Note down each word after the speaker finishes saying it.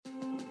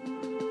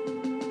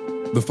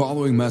The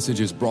following message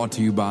is brought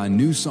to you by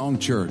New Song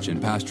Church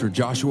and Pastor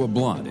Joshua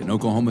Blunt in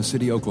Oklahoma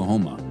City,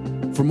 Oklahoma.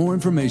 For more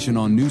information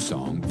on New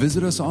Song,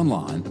 visit us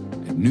online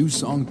at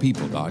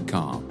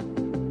newsongpeople.com.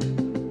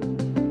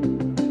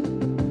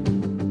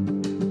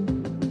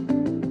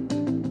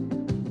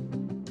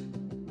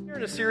 We're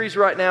in a series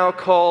right now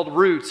called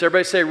Roots.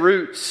 Everybody say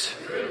Roots.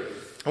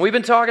 And we've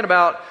been talking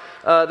about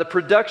the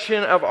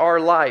production of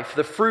our life,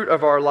 the fruit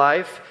of our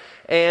life.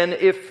 And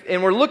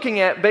we're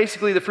looking at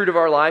basically the fruit of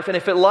our life, and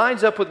if it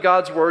lines up with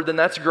God's Word, then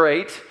that's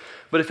great.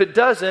 But if it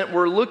doesn't,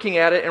 we're looking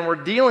at it and we're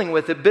dealing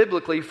with it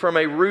biblically from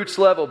a roots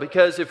level.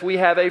 Because if we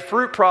have a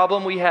fruit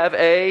problem, we have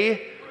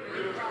a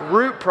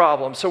root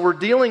problem. So we're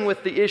dealing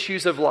with the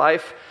issues of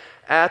life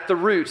at the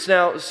roots.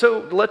 Now,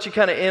 so to let you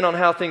kind of in on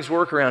how things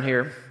work around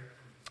here,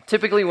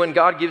 typically when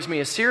God gives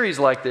me a series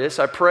like this,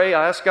 I pray,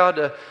 I ask God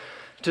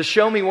to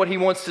show me what He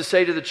wants to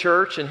say to the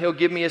church, and He'll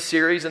give me a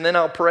series, and then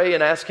I'll pray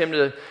and ask Him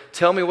to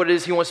tell me what it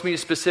is He wants me to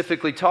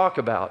specifically talk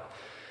about.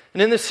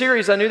 And in this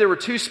series, I knew there were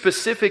two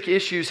specific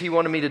issues He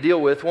wanted me to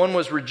deal with. One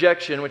was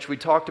rejection, which we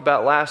talked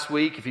about last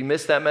week. If you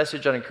missed that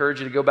message, I'd encourage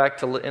you to go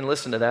back and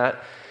listen to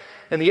that.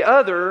 And the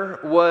other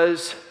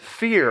was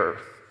fear.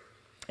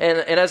 And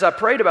as I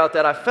prayed about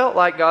that, I felt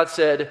like God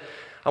said,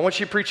 I want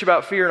you to preach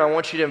about fear, and I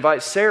want you to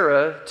invite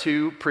Sarah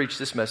to preach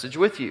this message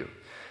with you.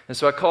 And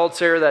so I called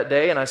Sarah that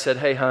day and I said,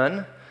 hey,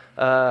 hun,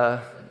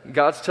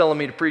 God's telling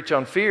me to preach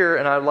on fear,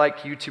 and I'd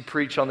like you to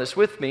preach on this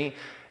with me.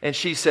 And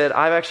she said,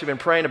 I've actually been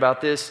praying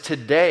about this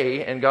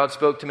today, and God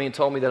spoke to me and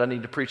told me that I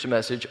need to preach a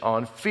message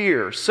on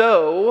fear.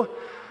 So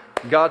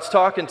God's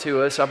talking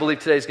to us. I believe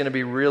today's going to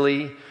be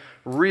really,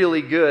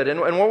 really good. And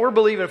what we're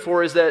believing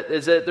for is that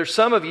there's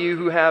some of you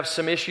who have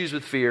some issues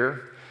with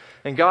fear,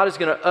 and God is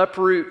going to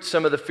uproot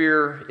some of the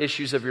fear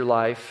issues of your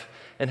life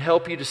and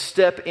help you to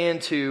step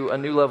into a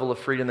new level of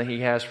freedom that He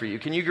has for you.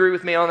 Can you agree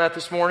with me on that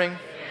this morning?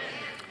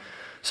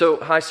 So,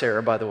 hi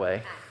Sarah, by the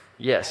way.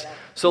 Yes.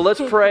 So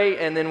let's pray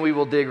and then we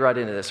will dig right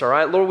into this, all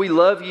right? Lord, we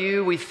love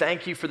You. We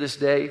thank You for this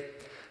day.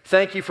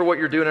 Thank You for what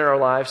You're doing in our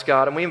lives,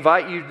 God. And we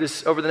invite You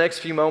over the next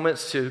few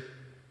moments to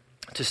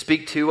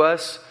speak to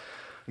us.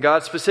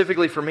 God,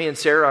 specifically for me and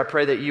Sarah, I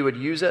pray that You would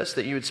use us,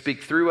 that You would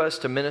speak through us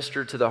to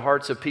minister to the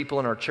hearts of people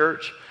in our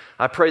church.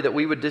 I pray that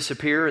we would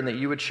disappear and that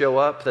You would show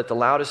up, that the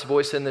loudest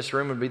voice in this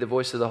room would be the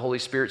voice of the Holy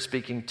Spirit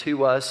speaking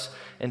to us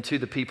and to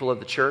the people of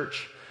the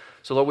church.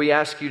 So Lord, we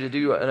ask You to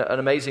do an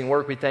amazing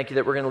work. We thank You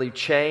that we're going to leave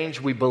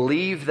change. We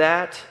believe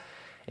that.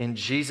 In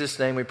Jesus'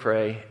 name we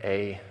pray,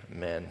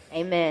 amen.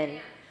 Amen.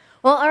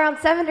 Well, around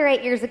 7 or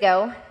 8 years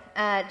ago,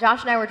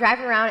 Josh and I were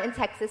driving around in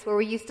Texas where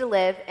we used to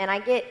live, and I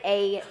get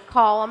a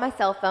call on my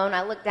cell phone.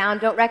 I look down,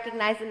 don't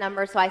recognize the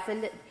number, so I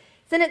send it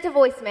to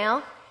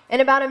voicemail.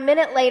 And about a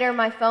minute later,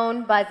 my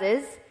phone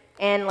buzzes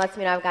and lets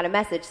me know I've got a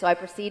message. So I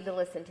proceed to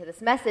listen to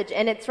this message,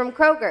 and it's from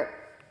Kroger.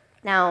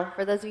 Now,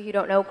 for those of you who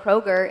don't know,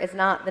 Kroger is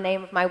not the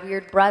name of my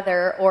weird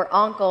brother or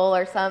uncle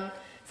or some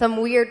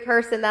weird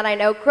person that I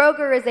know.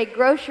 Kroger is a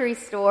grocery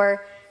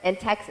store in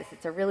Texas.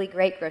 It's a really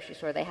great grocery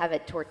store. They have a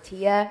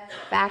tortilla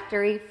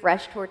factory,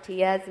 fresh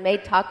tortillas,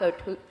 made Taco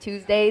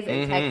Tuesdays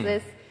in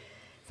Texas.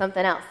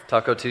 Something else.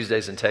 Taco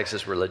Tuesdays in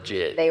Texas were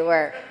legit. They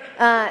were.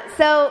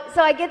 So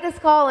I get this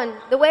call, and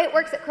the way it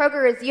works at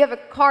Kroger is you have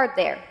a card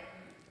there.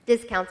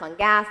 Discounts on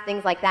gas,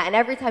 things like that. And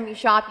every time you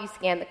shop, you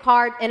scan the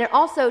card, and it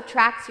also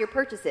tracks your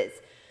purchases.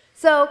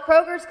 So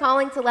Kroger's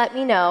calling to let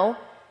me know,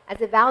 as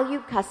a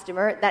valued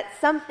customer, that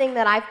something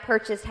that I've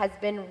purchased has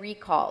been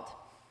recalled.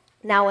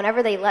 Now,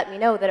 whenever they let me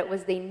know that it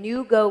was the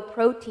Nugo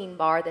protein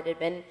bar that had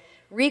been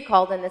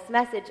recalled in this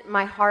message,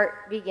 my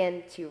heart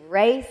began to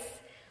race.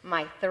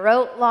 My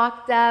throat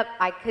locked up.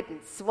 I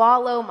couldn't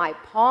swallow. My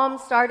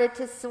palms started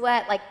to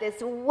sweat. Like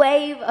this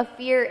wave of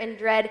fear and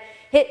dread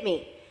hit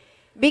me.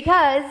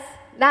 Because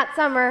that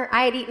summer,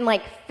 I had eaten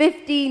like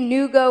 50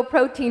 Nugo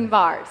protein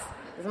bars.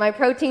 It was my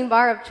protein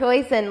bar of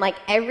choice, and like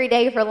every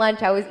day for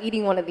lunch, I was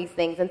eating one of these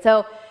things. And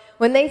so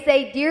when they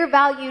say, dear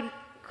valued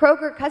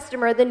Kroger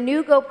customer, the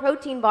Nugo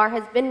protein bar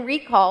has been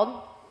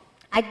recalled,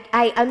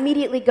 I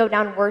immediately go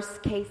down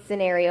worst case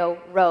scenario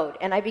road.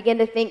 And I begin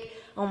to think,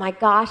 oh my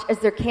gosh, is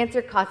there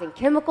cancer-causing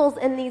chemicals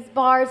in these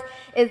bars?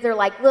 Is there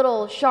like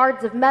little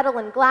shards of metal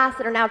and glass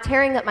that are now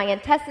tearing up my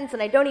intestines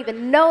and I don't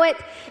even know it?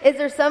 Is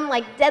there some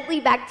like deadly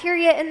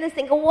bacteria in this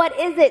thing? What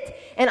is it?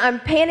 And I'm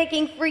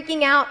panicking,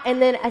 freaking out,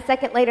 and then a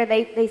second later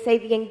they say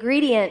the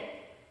ingredient,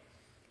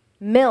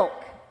 milk,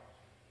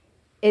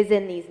 is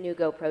in these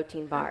Nugo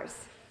protein bars.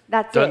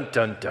 That's dun, it.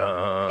 Dun,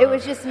 dun. It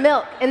was just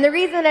milk. And the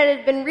reason that it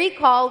had been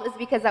recalled is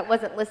because that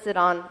wasn't listed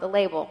on the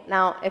label.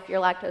 Now, if you're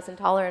lactose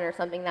intolerant or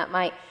something, that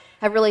might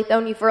have really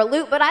thrown you for a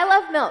loop. But I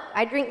love milk.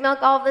 I drink milk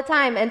all the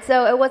time. And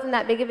so it wasn't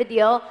that big of a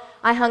deal.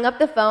 I hung up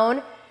the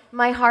phone.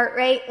 My heart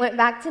rate went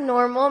back to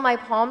normal. My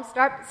palms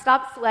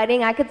stopped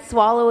sweating. I could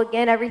swallow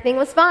again. Everything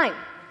was fine.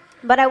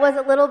 But I was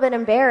a little bit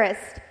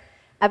embarrassed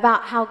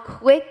about how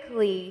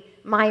quickly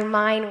my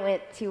mind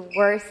went to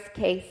worst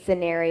case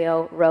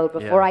scenario road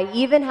before I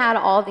even had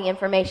all the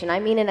information. I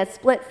mean, in a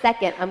split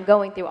second, I'm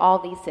going through all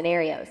these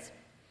scenarios.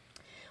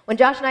 When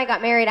Josh and I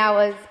got married, I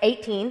was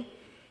 18,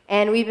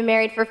 and we've been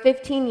married for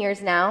 15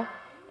 years now.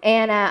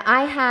 And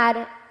I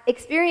had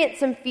experienced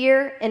some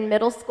fear in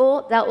middle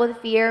school, dealt with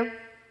fear.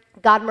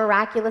 God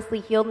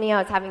miraculously healed me.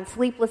 I was having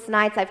sleepless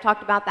nights. I've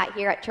talked about that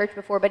here at church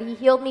before, but he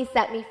healed me,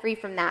 set me free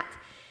from that.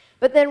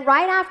 But then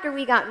right after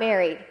we got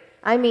married,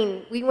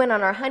 we went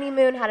on our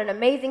honeymoon, had an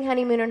amazing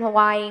honeymoon in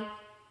Hawaii.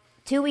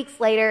 2 weeks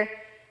later,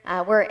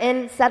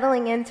 we're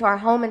settling into our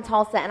home in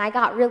Tulsa, and I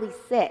got really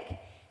sick.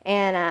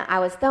 And I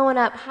was throwing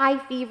up, high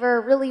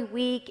fever, really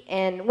weak,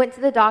 and went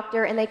to the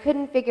doctor, and they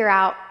couldn't figure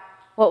out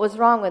what was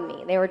wrong with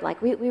me. They were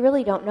like, we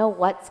really don't know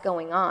what's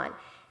going on.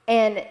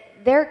 And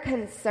their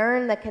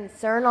concern, the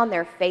concern on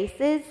their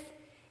faces,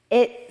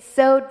 it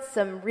sowed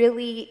some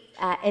really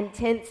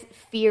intense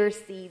fear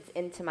seeds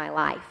into my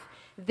life,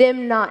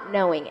 them not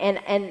knowing.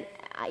 And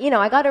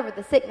I got over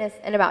the sickness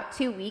in about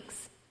 2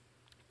 weeks.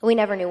 We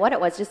never knew what it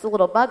was, just a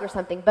little bug or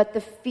something. But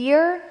the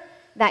fear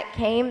that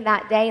came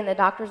that day in the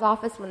doctor's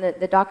office when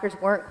the doctors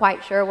weren't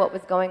quite sure what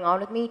was going on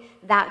with me,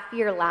 that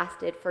fear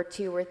lasted for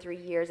 2 or 3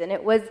 years. And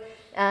it was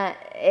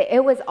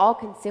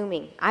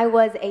all-consuming. I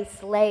was a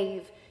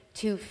slave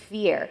to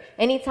fear.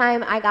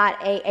 Anytime I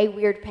got a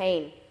weird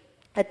pain,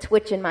 a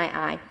twitch in my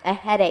eye, a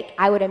headache,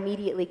 I would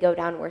immediately go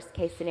down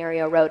worst-case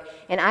scenario road.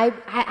 And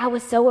I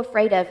was so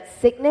afraid of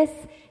sickness,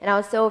 and I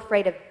was so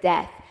afraid of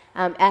death.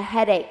 A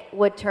headache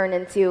would turn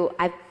into,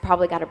 I've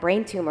probably got a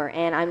brain tumor,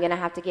 and I'm going to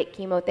have to get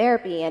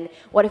chemotherapy, and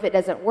what if it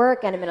doesn't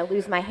work, and I'm going to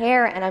lose my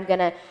hair, and I'm going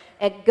to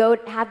go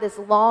have this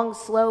long,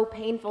 slow,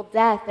 painful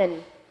death,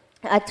 and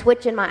a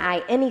twitch in my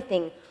eye,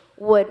 anything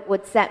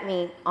would set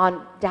me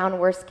on down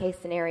worst-case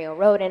scenario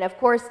road. And of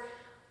course,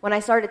 when I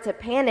started to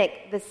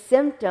panic, the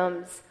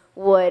symptoms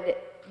would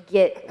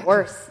get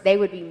worse. They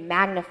would be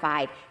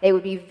magnified. They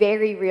would be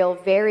very real,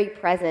 very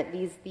present,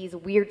 these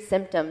weird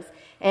symptoms.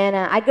 And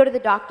I'd go to the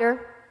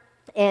doctor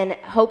in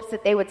hopes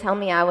that they would tell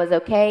me I was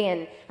okay.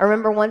 And I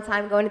remember one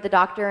time going to the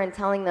doctor and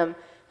telling them,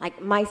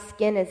 like, my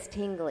skin is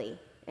tingly.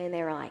 And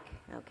they were like,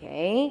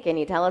 okay, can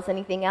you tell us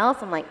anything else?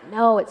 I'm like,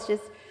 no, it's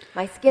just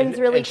my skin's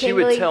really and she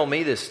tingly. would tell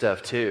me this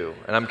stuff too.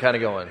 And I'm kind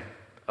of going,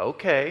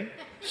 okay,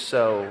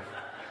 so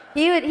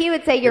He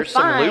would say, you're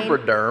fine. Here's some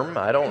Lubriderm,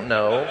 I don't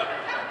know.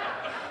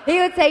 He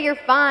would say, you're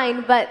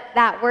fine, but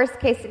that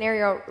worst-case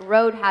scenario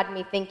road had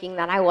me thinking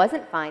that I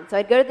wasn't fine. So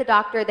I'd go to the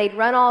doctor, they'd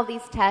run all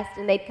these tests,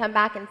 and they'd come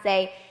back and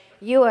say,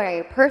 you are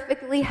a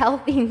perfectly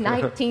healthy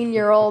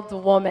 19-year-old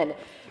woman.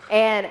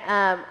 And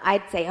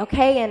I'd say,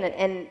 okay,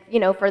 and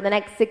for the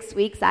next 6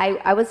 weeks,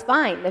 I was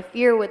fine. The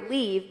fear would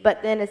leave,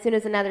 but then as soon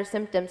as another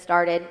symptom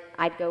started,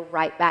 I'd go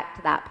right back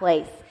to that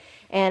place.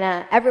 And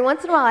every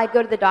once in a while, I'd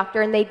go to the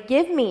doctor, and they'd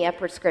give me a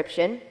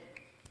prescription,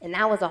 and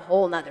that was a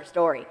whole nother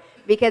story.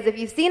 Because if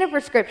you've seen a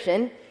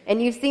prescription,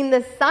 and you've seen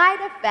the side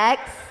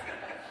effects,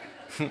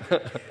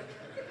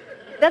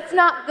 that's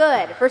not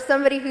good for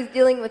somebody who's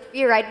dealing with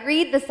fear. I'd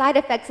read the side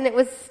effects, and it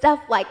was stuff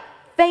like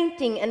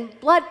fainting, and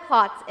blood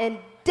clots, and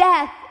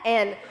death,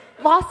 and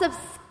loss of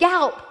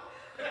scalp,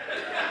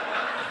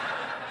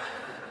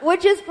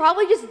 which is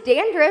probably just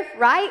dandruff,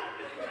 right?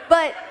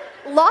 But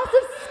loss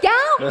of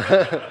scalp?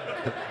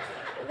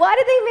 Why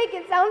did they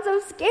make it sound so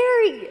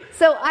scary?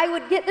 So I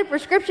would get the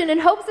prescription in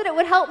hopes that it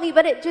would help me,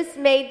 but it just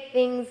made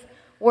things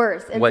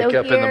worse. And Wake so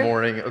up in the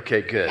morning,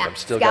 okay, good, yeah, I'm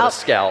still got a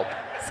scalp.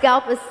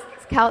 Scalp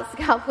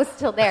was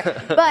still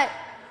there. But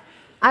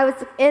I was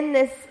in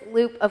this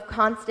loop of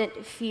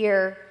constant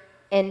fear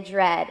and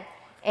dread.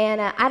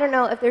 And I don't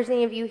know if there's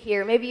any of you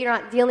here, maybe you're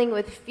not dealing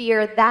with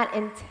fear that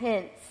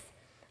intense,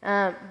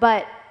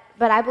 but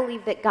I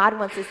believe that God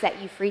wants to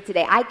set you free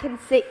today. I can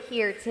sit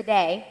here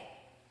today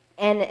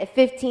and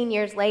 15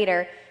 years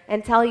later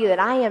and tell you that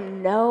I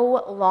am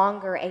no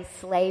longer a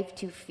slave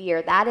to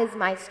fear. That is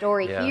my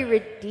story. Yeah. He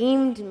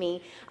redeemed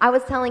me. I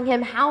was telling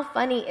him, how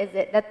funny is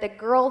it that the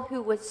girl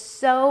who was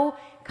so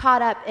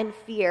caught up in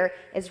fear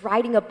is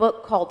writing a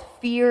book called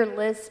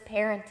Fearless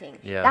Parenting.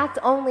 Yeah. That's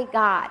only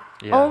God.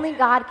 Yeah. Only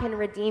God can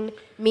redeem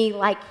me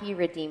like he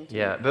redeemed me.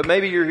 Yeah, but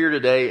maybe you're here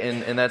today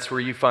and that's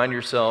where you find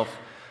yourself.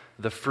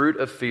 The fruit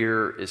of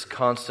fear is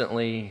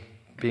constantly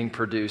being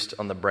produced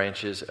on the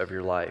branches of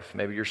your life.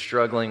 Maybe you're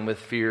struggling with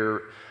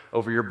fear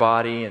over your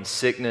body and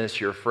sickness.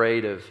 You're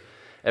afraid of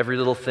every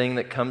little thing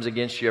that comes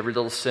against you, every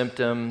little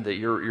symptom, that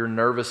you're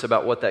nervous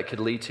about what that could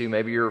lead to.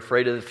 Maybe you're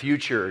afraid of the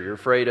future. You're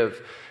afraid of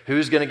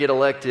who's going to get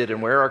elected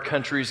and where our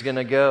country's going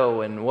to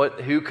go and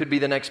who could be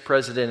the next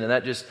president, and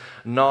that just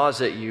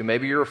gnaws at you.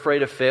 Maybe you're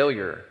afraid of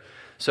failure.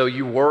 So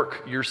you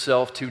work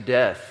yourself to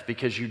death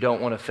because you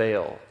don't want to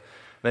fail.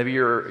 Maybe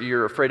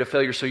you're afraid of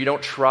failure, so you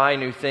don't try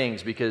new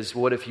things because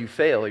what if you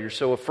fail? You're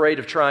so afraid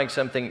of trying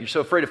something. You're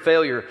so afraid of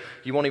failure,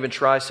 you won't even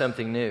try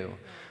something new.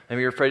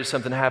 Maybe you're afraid of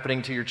something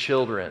happening to your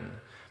children.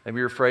 Maybe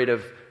you're afraid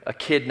of a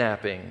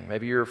kidnapping.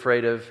 Maybe you're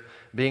afraid of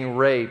being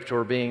raped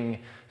or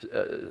being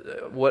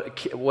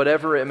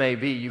whatever it may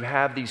be. You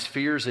have these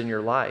fears in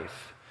your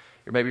life.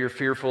 Maybe you're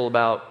fearful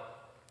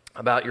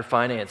about your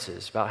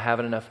finances, about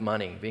having enough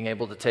money, being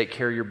able to take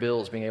care of your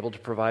bills, being able to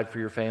provide for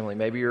your family.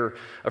 Maybe you're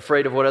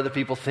afraid of what other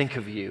people think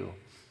of you.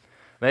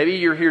 Maybe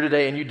you're here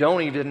today and you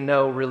don't even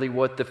know really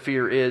what the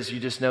fear is. You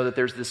just know that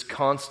there's this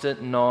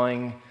constant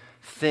gnawing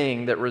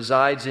thing that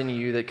resides in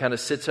you that kind of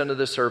sits under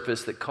the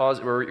surface that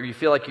causes, or you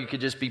feel like you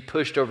could just be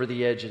pushed over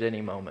the edge at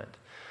any moment.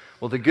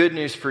 Well, the good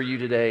news for you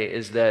today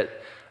is that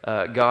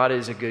God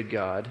is a good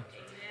God,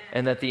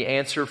 and that the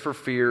answer for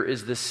fear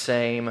is the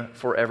same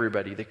for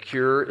everybody. The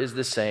cure is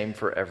the same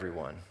for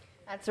everyone.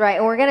 That's right.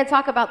 And we're going to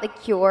talk about the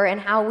cure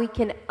and how we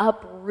can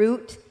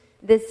uproot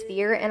this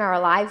fear in our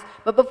lives.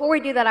 But before we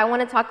do that, I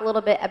want to talk a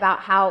little bit about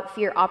how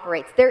fear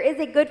operates. There is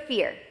a good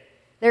fear.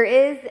 There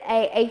is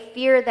a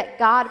fear that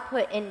God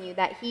put in you,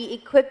 that He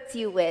equipped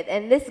you with.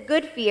 And this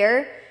good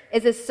fear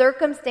is a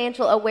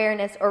circumstantial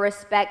awareness or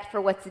respect for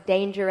what's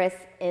dangerous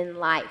in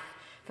life.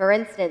 For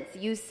instance,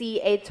 you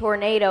see a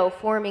tornado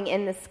forming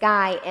in the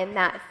sky, and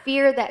that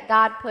fear that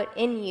God put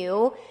in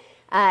you,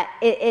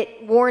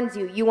 it warns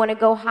you. You want to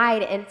go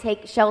hide and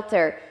take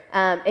shelter.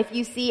 If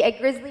you see a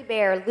grizzly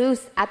bear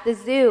loose at the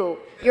zoo,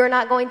 you're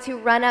not going to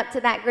run up to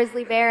that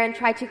grizzly bear and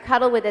try to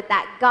cuddle with it.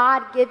 That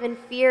God-given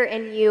fear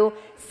in you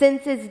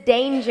senses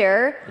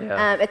danger.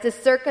 Yeah. It's a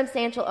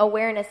circumstantial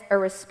awareness or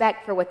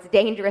respect for what's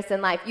dangerous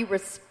in life. You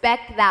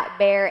respect that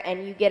bear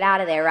and you get out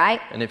of there, right?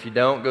 And if you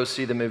don't, go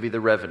see the movie The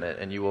Revenant,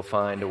 and you will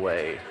find a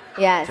way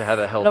Yes. to have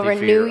a healthy It'll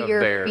renew fear of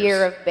your bears.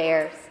 fear of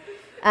bears.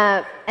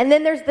 And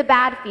then there's the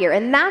bad fear,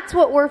 and that's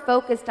what we're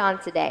focused on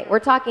today. We're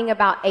talking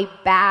about a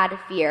bad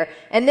fear,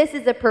 and this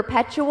is a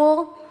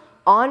perpetual,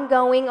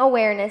 ongoing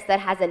awareness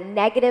that has a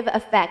negative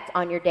effect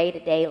on your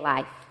day-to-day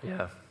life.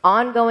 Yeah.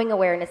 Ongoing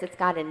awareness, it's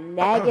got a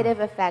negative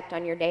effect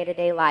on your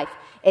day-to-day life.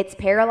 It's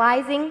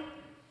paralyzing,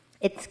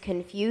 it's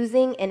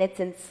confusing, and it's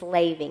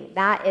enslaving.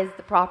 That is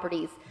the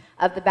properties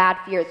of the bad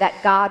fear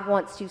that God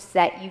wants to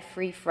set you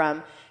free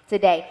from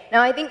today.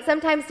 Now, I think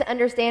sometimes to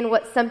understand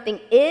what something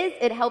is,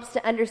 it helps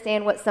to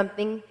understand what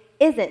something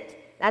isn't.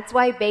 That's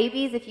why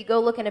babies, if you go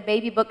look in a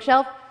baby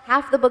bookshelf,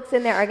 half the books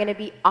in there are going to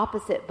be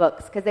opposite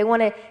books, because they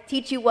want to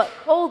teach you what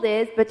cold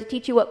is, but to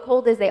teach you what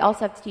cold is, they also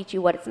have to teach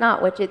you what it's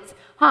not, which it's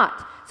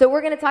hot. So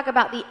we're going to talk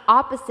about the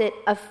opposite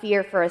of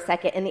fear for a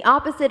second, and the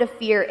opposite of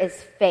fear is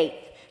faith.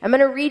 I'm going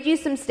to read you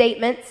some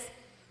statements.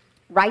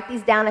 Write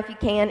these down if you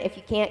can. If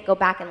you can't, go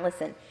back and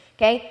listen.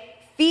 Okay?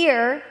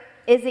 Fear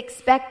is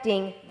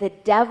expecting the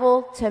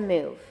devil to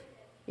move.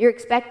 You're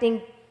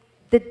expecting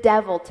the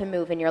devil to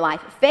move in your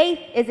life. Faith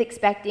is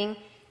expecting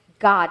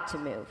God to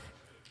move.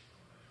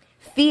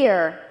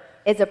 Fear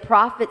is a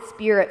prophet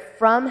spirit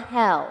from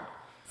hell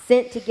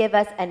sent to give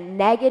us a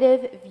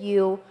negative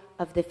view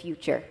of the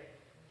future.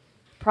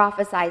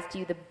 Prophesies to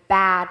you the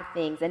bad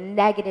things, a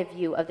negative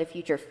view of the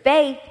future.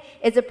 Faith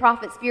is a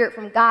prophet spirit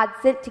from God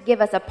sent to give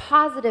us a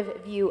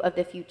positive view of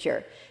the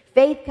future.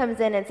 Faith comes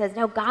in and says,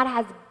 no, God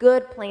has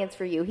good plans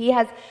for you. He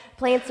has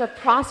plans to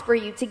prosper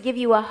you, to give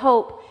you a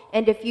hope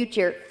and a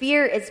future.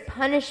 Fear is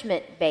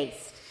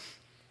punishment-based.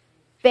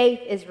 Faith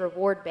is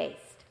reward-based.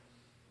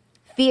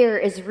 Fear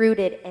is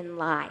rooted in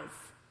lies.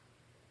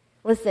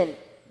 Listen,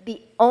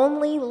 the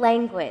only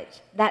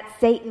language that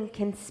Satan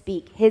can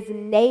speak, his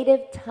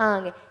native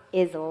tongue,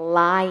 is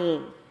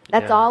lying.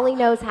 That's all he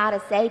knows how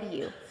to say to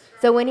you.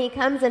 So when he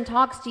comes and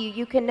talks to you,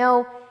 you can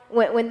know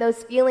when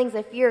those feelings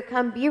of fear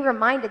come, be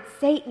reminded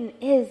Satan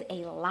is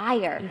a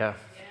liar. Yeah.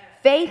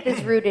 Faith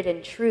is rooted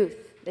in truth,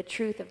 the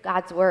truth of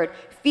God's word.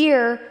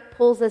 Fear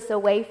pulls us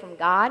away from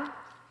God.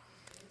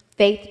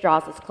 Faith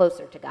draws us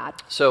closer to God.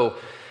 So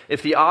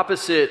if the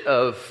opposite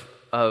of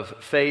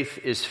faith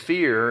is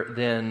fear,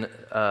 then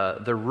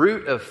the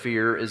root of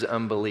fear is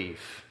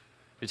unbelief.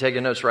 If you're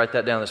taking notes, write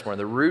that down this morning.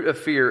 The root of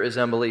fear is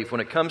unbelief. When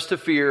it comes to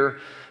fear,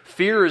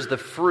 fear is the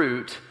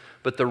fruit,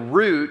 but the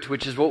root,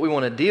 which is what we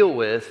want to deal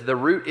with, the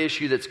root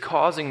issue that's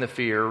causing the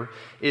fear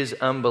is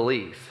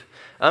unbelief.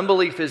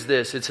 Unbelief is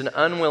this: it's an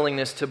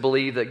unwillingness to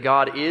believe that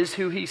God is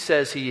who He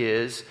says He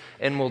is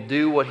and will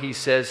do what He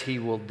says He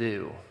will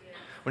do.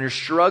 When you're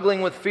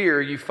struggling with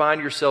fear, you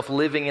find yourself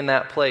living in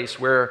that place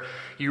where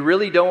you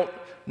really don't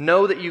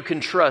know that you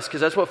can trust,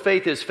 because that's what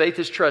faith is. Faith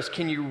is trust.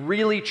 Can you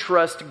really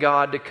trust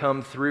God to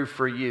come through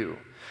for you?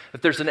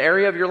 If there's an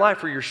area of your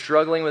life where you're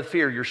struggling with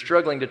fear, you're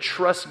struggling to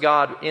trust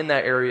God in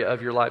that area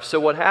of your life. So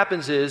what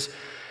happens is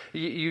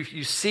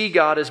you see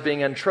God as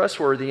being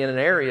untrustworthy in an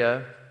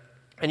area,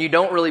 and you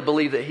don't really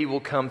believe that He will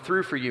come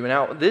through for you.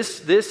 Now,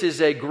 this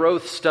is a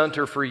growth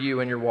stunter for you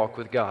in your walk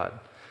with God.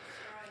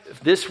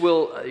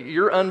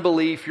 Your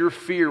unbelief, your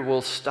fear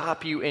will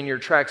stop you in your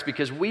tracks,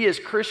 because we as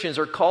Christians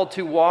are called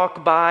to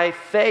walk by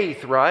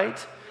faith,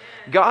 right?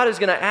 God is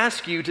going to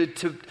ask you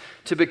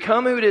to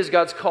become who it is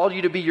God's called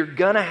you to be. You're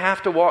going to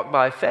have to walk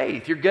by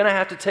faith. You're going to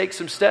have to take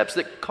some steps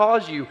that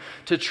cause you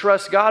to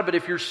trust God. But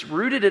if you're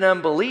rooted in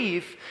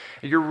unbelief,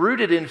 you're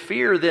rooted in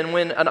fear, then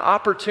when an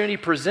opportunity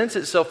presents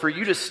itself for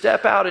you to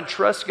step out and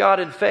trust God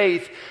in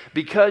faith,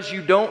 because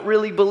you don't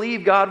really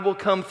believe God will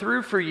come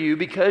through for you,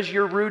 because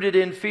you're rooted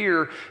in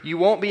fear, you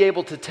won't be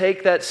able to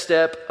take that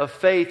step of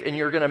faith, and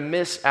you're going to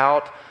miss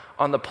out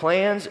on the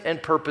plans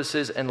and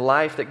purposes and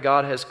life that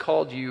God has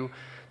called you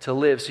to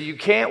live. So you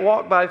can't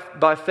walk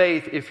by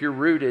faith if you're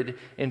rooted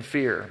in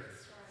fear.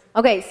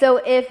 Okay, so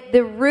if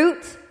the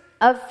root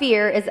of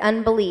fear is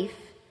unbelief,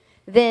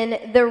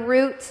 then the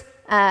root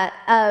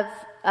of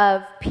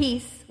of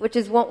peace, which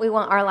is what we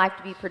want our life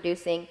to be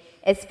producing,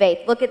 is faith.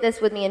 Look at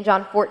this with me in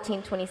John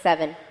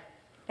 14:27.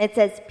 It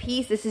says,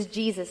 peace, this is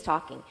Jesus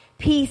talking.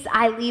 Peace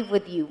I leave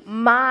with you,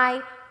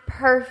 my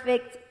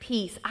perfect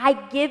peace I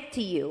give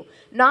to you.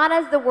 Not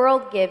as the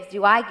world gives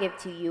do I give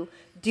to you.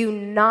 Do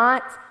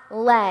not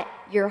let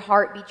your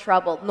heart be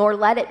troubled, nor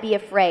let it be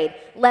afraid.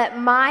 Let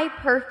my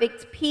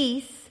perfect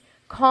peace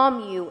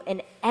calm you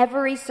in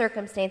every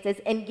circumstances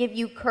and give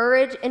you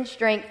courage and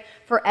strength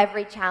for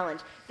every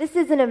challenge. This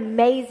is an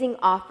amazing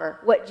offer,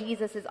 what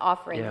Jesus is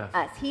offering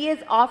us. He is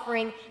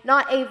offering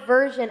not a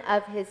version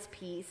of his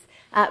peace,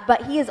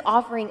 but he is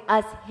offering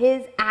us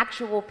his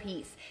actual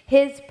peace,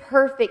 his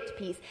perfect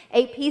peace,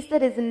 a peace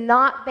that is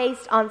not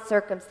based on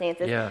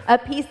circumstances, a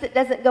peace that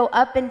doesn't go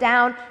up and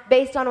down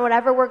based on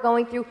whatever we're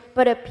going through,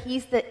 but a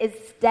peace that is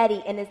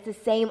steady and is the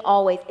same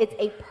always. It's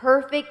a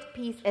perfect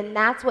peace, and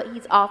that's what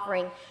he's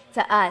offering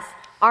to us.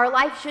 Our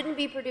life shouldn't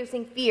be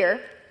producing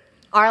fear.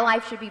 Our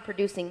life should be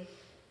producing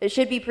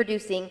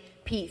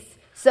peace.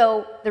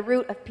 So the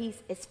root of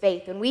peace is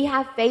faith. When we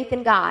have faith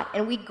in God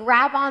and we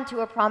grab onto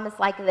a promise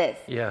like this,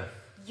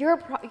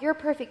 your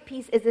perfect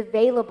peace is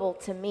available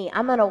to me.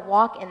 I'm going to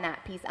walk in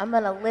that peace. I'm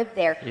going to live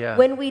there.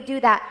 When we do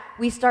that,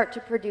 we start to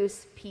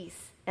produce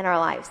peace in our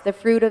lives. The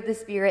fruit of the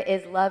Spirit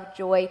is love,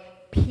 joy,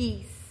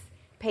 peace,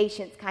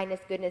 patience, kindness,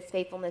 goodness,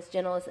 faithfulness,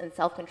 gentleness, and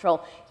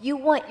self-control. You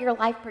want your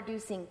life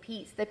producing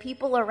peace. The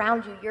people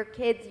around you, your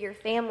kids, your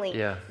family,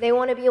 they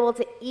want to be able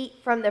to eat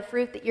from the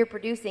fruit that you're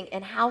producing.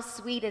 And how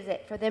sweet is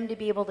it for them to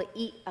be able to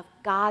eat of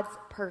God's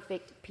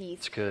perfect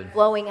peace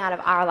flowing out of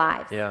our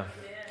lives.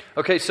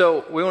 Okay,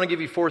 so we want to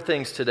give you 4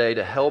 things today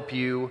to help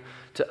you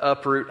to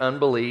uproot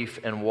unbelief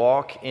and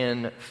walk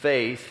in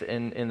faith,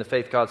 in the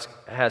faith God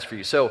has for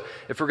you. So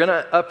if we're going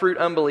to uproot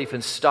unbelief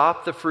and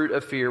stop the fruit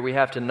of fear, we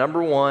have to,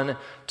 number 1,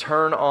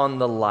 turn on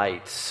the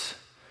lights.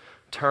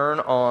 Turn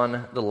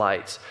on the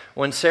lights.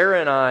 When Sarah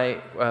and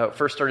I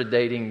first started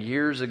dating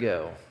years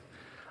ago,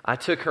 I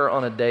took her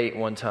on a date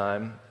one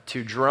time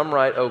to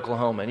Drumright,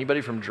 Oklahoma.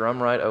 Anybody from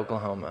Drumright,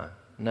 Oklahoma?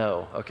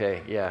 No?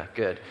 Okay, yeah,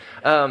 good.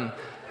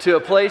 To a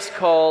place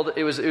called,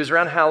 it was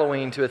around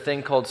Halloween, to a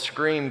thing called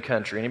Scream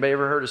Country. Anybody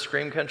ever heard of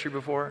Scream Country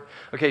before?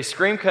 Okay,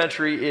 Scream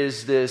Country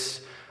is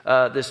this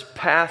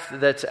path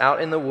that's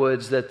out in the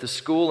woods that the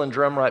school in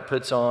Drumright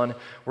puts on,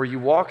 where you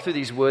walk through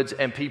these woods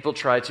and people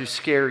try to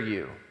scare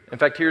you. In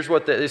fact, here's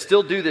what they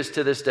still do this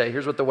to this day.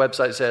 Here's what the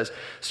website says.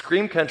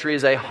 Scream Country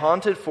is a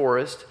haunted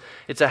forest.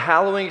 It's a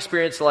Halloween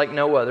experience like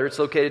no other. It's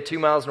located 2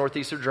 miles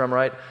northeast of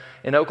Drumright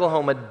in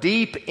Oklahoma,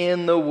 deep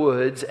in the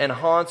woods, and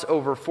haunts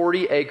over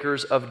 40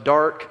 acres of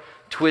dark,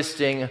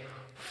 twisting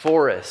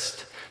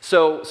forest.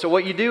 So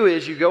what you do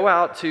is you go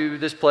out to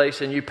this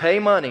place and you pay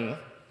money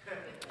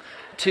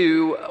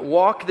to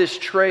walk this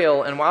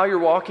trail, and while you're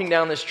walking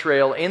down this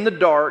trail in the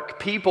dark,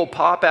 people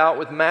pop out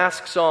with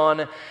masks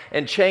on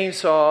and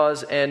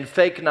chainsaws and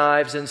fake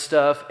knives and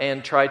stuff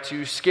and try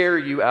to scare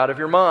you out of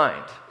your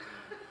mind.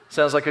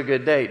 Sounds like a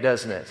good date,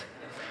 doesn't it?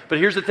 But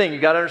here's the thing,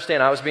 you got to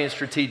understand, I was being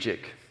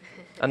strategic.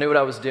 I knew what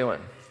I was doing.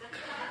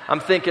 I'm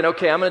thinking,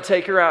 okay, I'm going to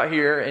take her out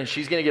here, and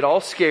she's going to get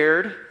all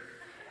scared,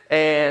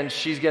 and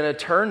she's going to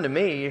turn to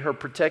me, her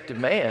protective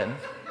man,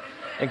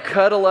 and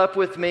cuddle up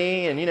with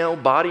me,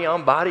 and, body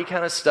on body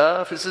kind of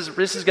stuff. This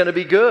is going to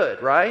be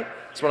good, right?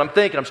 That's what I'm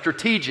thinking. I'm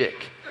strategic.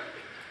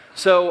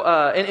 So,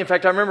 and in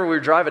fact, I remember we were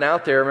driving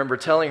out there. I remember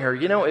telling her,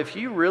 if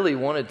you really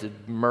wanted to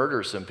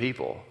murder some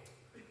people,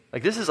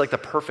 this is like the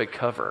perfect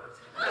cover.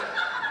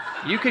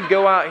 You could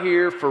go out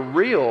here for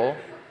real,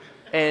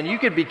 and you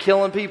could be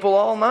killing people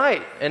all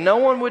night, and no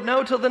one would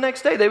know till the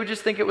next day. They would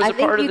just think it was a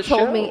part of the show. I think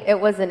you told me it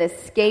was an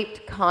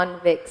escaped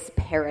convict's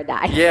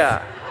paradise.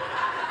 Yeah.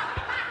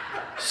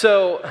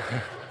 So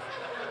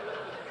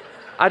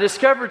I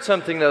discovered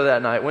something, though,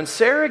 that night. When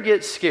Sarah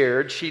gets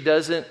scared, she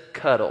doesn't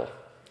cuddle.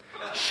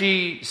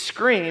 She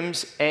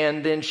screams,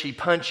 and then she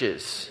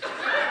punches.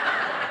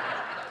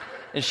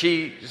 And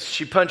she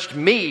punched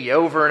me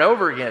over and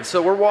over again.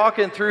 So we're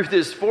walking through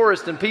this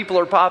forest and people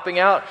are popping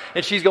out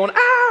and she's going,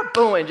 ah,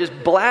 boom, and just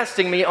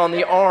blasting me on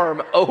the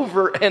arm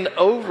over and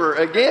over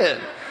again.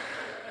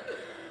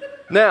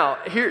 Now,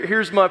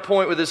 here's my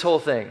point with this whole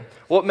thing.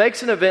 What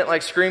makes an event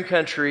like Scream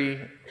Country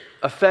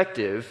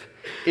effective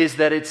is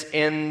that it's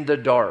in the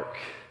dark.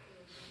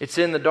 It's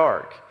in the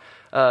dark.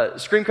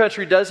 Scream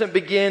Country doesn't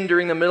begin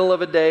during the middle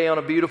of a day on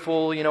a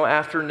beautiful,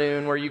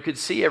 afternoon where you could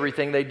see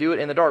everything. They do it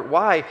in the dark.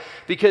 Why?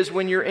 Because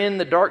when you're in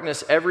the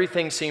darkness,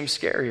 everything seems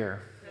scarier.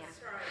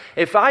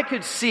 If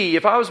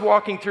I was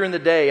walking through in the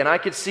day and I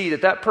could see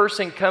that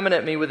person coming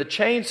at me with a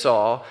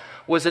chainsaw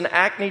was an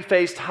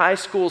acne-faced high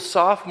school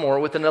sophomore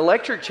with an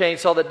electric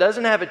chainsaw that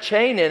doesn't have a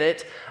chain in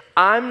it,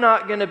 I'm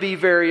not going to be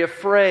very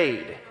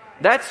afraid.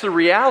 That's the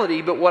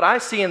reality, but what I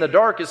see in the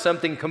dark is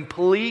something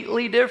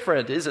completely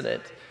different, isn't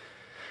it?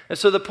 And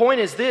so the point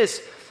is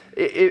this,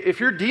 if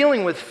you're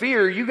dealing with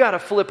fear, you got to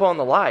flip on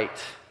the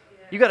light.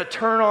 You got to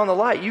turn on the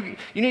light. You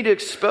need to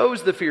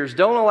expose the fears.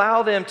 Don't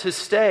allow them to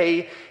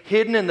stay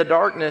hidden in the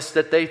darkness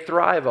that they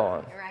thrive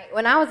on. Right.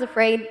 When I was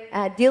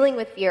dealing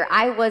with fear,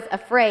 I was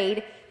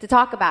afraid to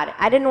talk about it.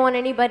 I didn't want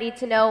anybody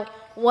to know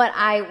what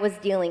I was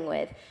dealing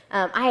with.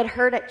 I had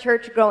heard at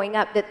church growing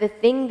up that the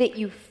thing that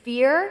you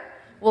fear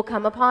will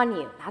come upon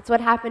you. That's what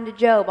happened to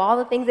Job. All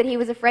the things that he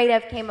was afraid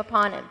of came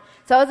upon him.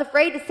 So I was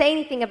afraid to say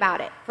anything about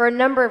it for a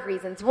number of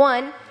reasons.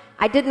 One,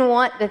 I didn't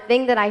want the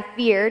thing that I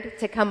feared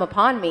to come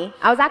upon me.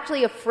 I was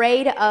actually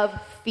afraid of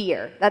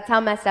fear. That's how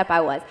messed up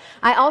I was.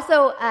 I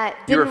also didn't...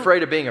 You were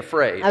afraid of being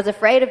afraid. I was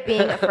afraid of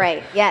being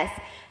afraid, yes.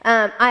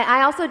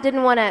 I also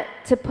didn't want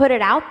to put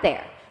it out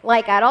there.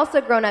 Like, I'd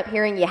also grown up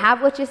hearing, you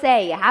have what you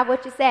say, you have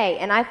what you say.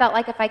 And I felt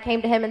like if I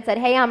came to him and said,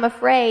 hey, I'm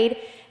afraid,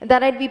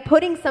 that I'd be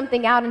putting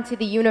something out into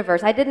the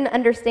universe. I didn't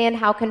understand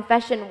how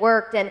confession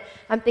worked. And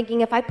I'm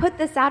thinking, if I put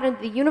this out into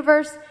the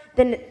universe,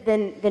 then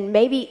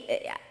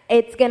maybe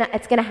it's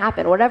gonna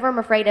happen. Whatever I'm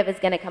afraid of is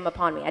gonna come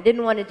upon me. I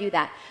didn't want to do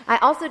that. I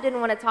also didn't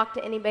want to talk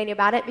to anybody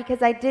about it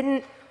because I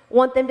didn't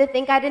want them to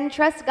think I didn't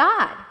trust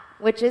God,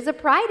 which is a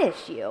pride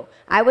issue.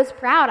 I was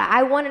proud.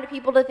 I wanted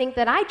people to think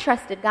that I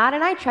trusted God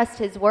and I trust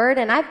His Word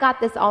and I've got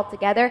this all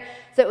together.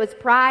 So it was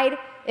pride.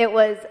 It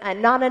was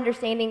not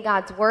understanding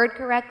God's Word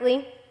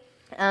correctly.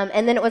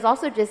 And then it was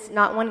also just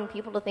not wanting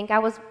people to think I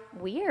was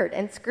weird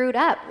and screwed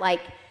up.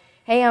 Like,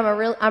 hey,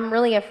 I'm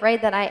really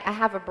afraid that I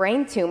have a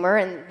brain tumor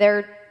and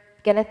they're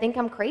going to think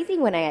I'm crazy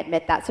when I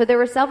admit that. So there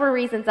were several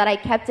reasons that I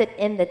kept it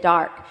in the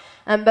dark.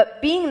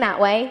 But being that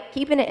way,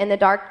 keeping it in the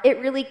dark, it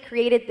really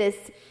created this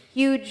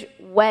huge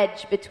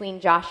wedge between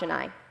Josh and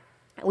I.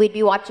 We'd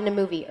be watching a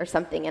movie or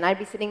something, and I'd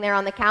be sitting there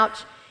on the couch,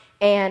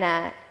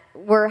 and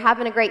we're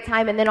having a great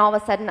time, and then all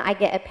of a sudden I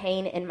get a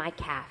pain in my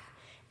calf.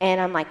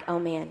 And I'm like, oh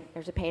man,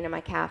 there's a pain in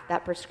my calf.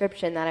 That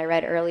prescription that I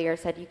read earlier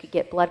said you could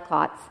get blood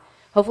clots.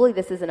 Hopefully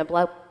this isn't a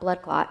blood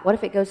clot. What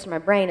if it goes to my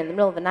brain in the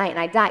middle of the night and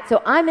I die?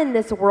 So I'm in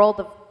this world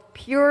of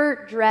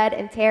pure dread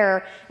and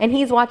terror, and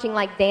he's watching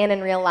like Dan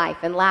in real life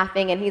and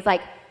laughing, and he's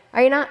like,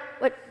 are you not,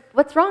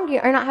 what's wrong?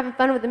 Are you not having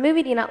fun with the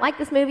movie? Do you not like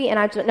this movie? And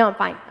I just, no, I'm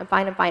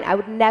fine. I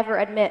would never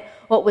admit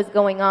what was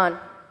going on.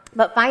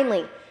 But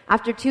finally,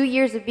 after 2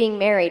 years of being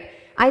married,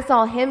 I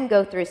saw him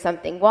go through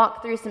something,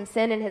 walk through some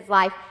sin in his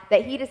life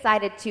that he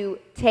decided to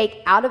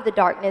take out of the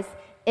darkness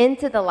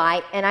into the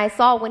light. And I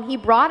saw when he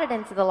brought it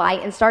into the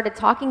light and started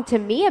talking to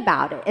me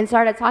about it and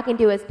started talking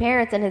to his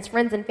parents and his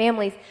friends and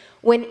families,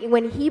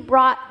 when he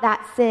brought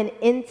that sin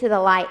into the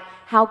light,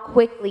 how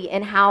quickly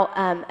and how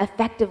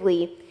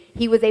effectively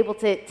he was able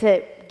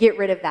to get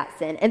rid of that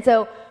sin. And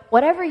so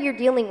whatever you're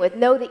dealing with,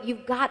 know that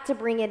you've got to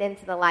bring it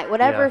into the light.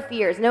 Whatever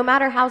fears, no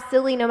matter how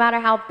silly, no matter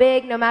how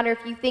big, no matter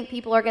if you think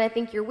people are going to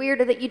think you're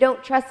weird or that you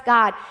don't trust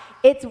God,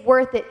 it's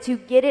worth it to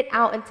get it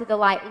out into the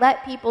light.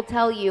 Let people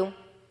tell you,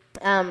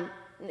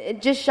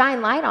 just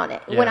shine light on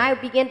it. Yeah. When I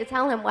began to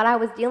tell him what I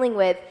was dealing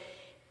with,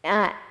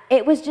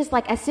 it was just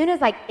like as soon as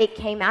it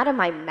came out of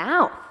my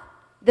mouth,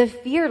 the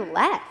fear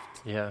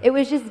left. Yeah. It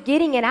was just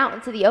getting it out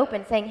into the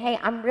open, saying, hey,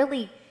 I'm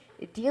really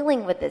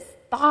dealing with this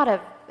thought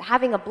of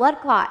having a blood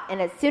clot.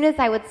 And as soon as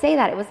I would say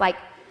that, it was like,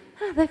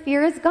 the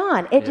fear is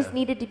gone. It just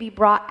needed to be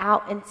brought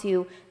out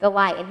into the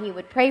light. And he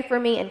would pray for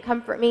me and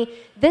comfort me.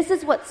 This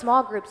is what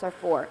small groups are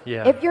for.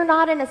 Yeah. If you're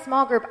not in a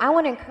small group, I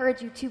want to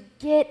encourage you to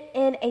get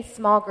in a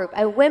small group,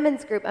 a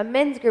women's group, a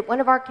men's group, one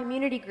of our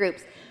community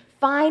groups.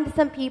 Find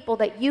some people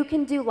that you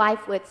can do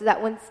life with so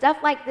that when stuff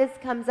like this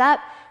comes up,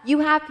 you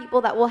have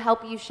people that will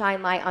help you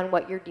shine light on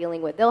what you're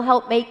dealing with. They'll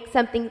help make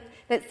something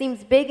that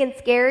seems big and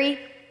scary,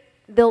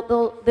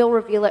 they'll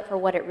reveal it for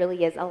what it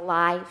really is, a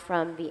lie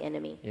from the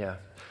enemy. Yeah.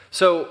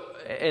 So,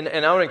 and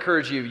I would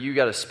encourage you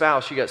got a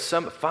spouse,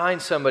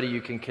 find somebody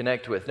you can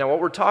connect with. Now, what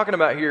we're talking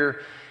about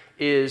here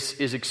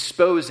is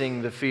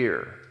exposing the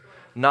fear,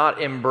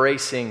 not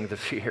embracing the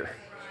fear.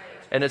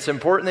 And it's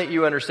important that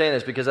you understand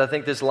this because I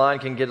think this line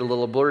can get a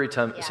little blurry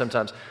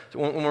sometimes. So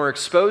when we're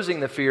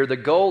exposing the fear, the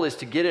goal is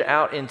to get it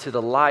out into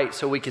the light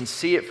so we can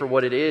see it for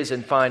what it is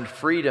and find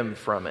freedom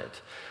from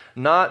it.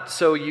 Not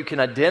so you can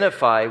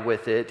identify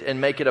with it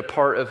and make it a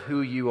part of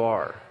who you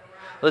are.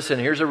 Listen,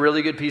 here's a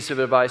really good piece of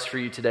advice for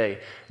you today.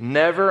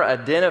 Never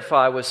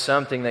identify with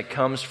something that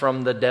comes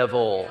from the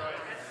devil.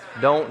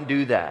 Don't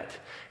do that.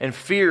 And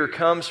fear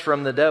comes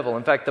from the devil.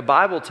 In fact, the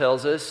Bible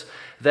tells us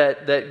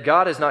that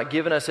God has not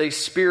given us a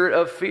spirit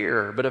of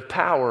fear, but of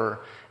power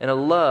and a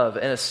love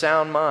and a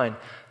sound mind.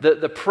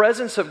 The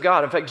presence of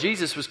God, in fact,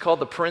 Jesus was called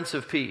the Prince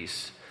of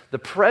Peace. The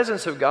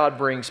presence of God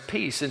brings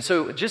peace. And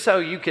so just how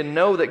you can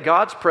know that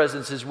God's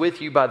presence is with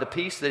you by the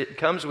peace that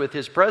comes with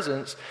His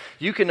presence,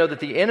 you can know that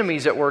the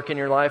enemy's at work in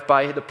your life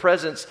by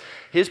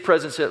His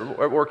presence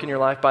at work in your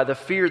life by the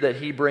fear that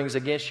He brings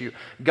against you.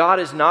 God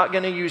is not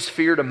going to use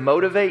fear to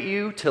motivate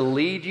you, to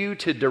lead you,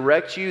 to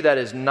direct you. That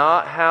is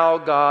not how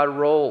God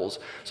rolls.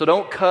 So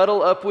don't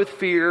cuddle up with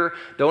fear.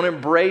 Don't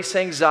embrace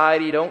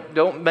anxiety.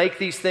 Don't make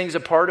these things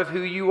a part of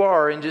who you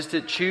are and just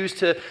to choose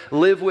to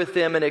live with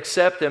them and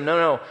accept them.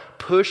 No.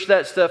 Push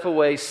that stuff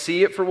away.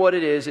 See it for what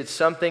it is. It's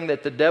something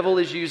that the devil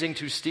is using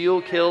to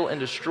steal, kill, and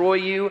destroy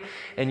you,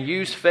 and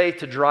use faith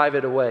to drive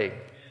it away.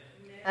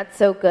 That's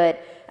so good.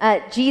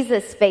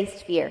 Jesus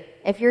faced fear.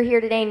 If you're here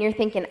today and you're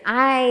thinking,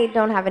 I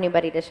don't have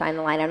anybody to shine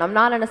the light on, I'm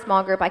not in a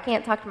small group, I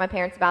can't talk to my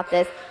parents about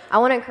this, I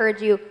want to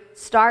encourage you,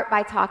 start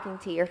by talking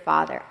to your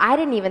Father. I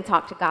didn't even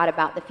talk to God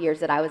about the fears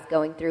that I was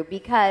going through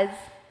because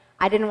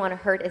I didn't want to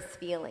hurt his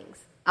feelings.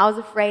 I was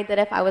afraid that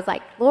if I was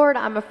like, Lord,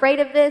 I'm afraid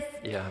of this,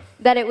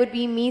 that it would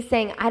be me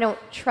saying, I don't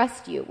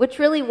trust you, which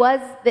really was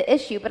the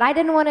issue, but I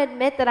didn't want to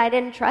admit that I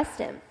didn't trust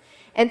him.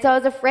 And so I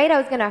was afraid I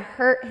was going to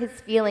hurt his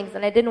feelings,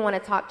 and I didn't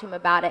want to talk to him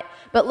about it.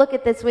 But look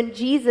at this. When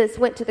Jesus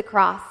went to the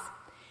cross,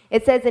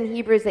 it says in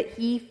Hebrews that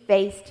he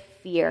faced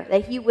fear,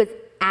 that he was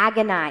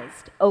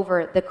agonized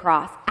over the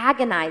cross,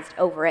 agonized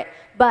over it.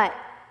 But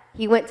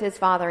he went to his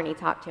Father and he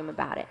talked to him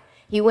about it.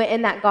 He went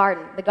in that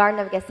garden, the Garden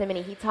of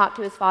Gethsemane. He talked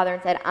to his Father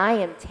and said, I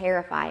am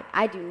terrified.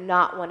 I do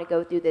not want to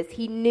go through this.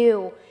 He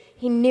knew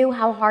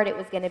how hard it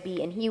was going to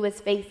be, and he was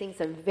facing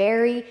some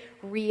very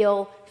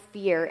real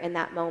fear in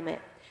that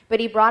moment. But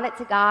he brought it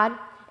to God,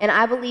 and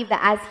I believe that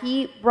as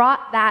he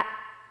brought that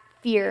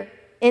fear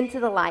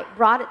into the light,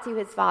 brought it to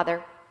his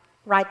Father,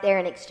 right there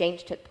an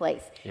exchange took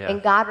place.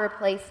 And God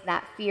replaced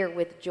that fear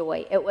with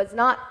joy. It was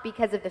not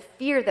because of the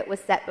fear that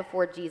was set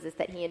before Jesus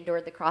that he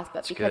endured the cross,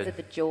 but because of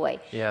the joy.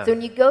 So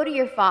when you go to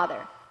your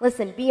Father,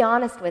 listen, be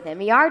honest with him.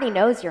 He already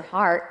knows your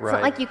heart. It's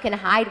not like you can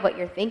hide what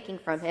you're thinking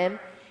from him.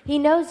 He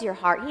knows your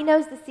heart. He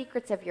knows the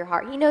secrets of your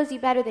heart. He knows you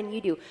better than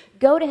you do.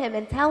 Go to him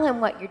and tell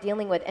him what you're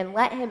dealing with, and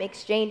let him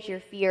exchange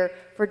your fear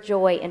for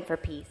joy and for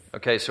peace.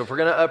 Okay, so if we're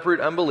going to uproot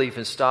unbelief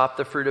and stop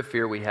the fruit of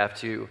fear, we have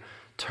to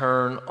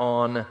turn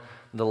on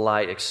the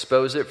light.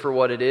 Expose it for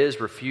what it is.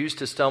 Refuse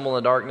to stumble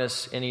in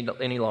darkness any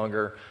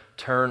longer.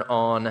 Turn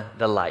on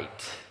the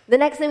light. The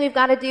next thing we've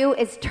got to do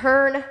is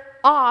turn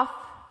off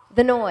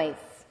the noise.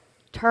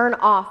 Turn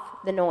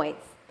off the noise.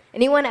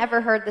 Anyone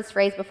ever heard this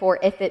phrase before?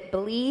 If it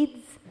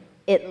bleeds,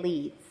 it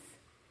leads.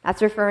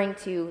 That's referring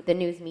to the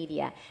news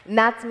media. And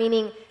that's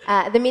meaning,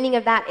 the meaning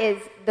of that is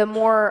the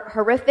more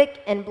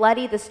horrific and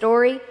bloody the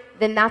story,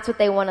 then that's what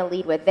they want to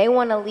lead with. They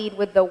want to lead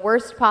with the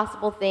worst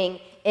possible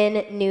thing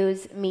in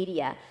news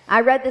media.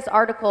 I read this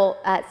article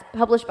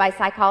published by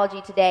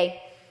Psychology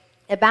Today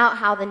about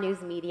how the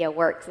news media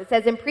works. It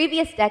says, in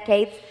previous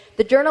decades,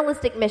 the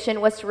journalistic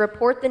mission was to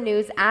report the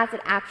news as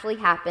it actually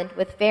happened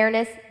with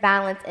fairness,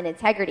 balance, and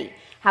integrity.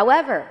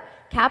 However,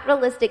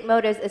 capitalistic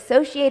motives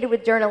associated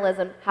with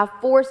journalism have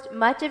forced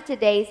much of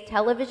today's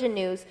television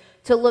news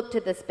to look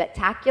to the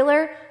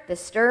spectacular, the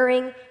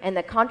stirring, and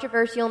the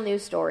controversial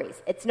news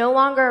stories. It's no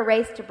longer a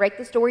race to break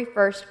the story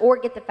first or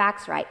get the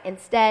facts right.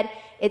 Instead,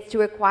 it's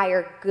to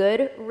acquire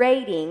good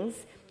ratings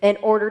in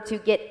order to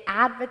get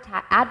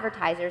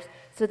advertisers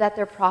so that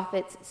their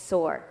profits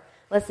soar.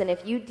 Listen,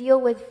 if you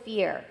deal with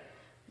fear,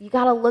 you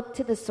got to look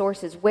to the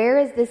sources. Where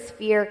is this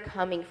fear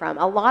coming from?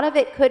 A lot of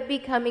it could be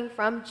coming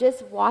from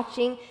just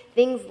watching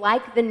things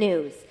like the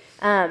news.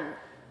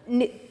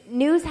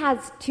 News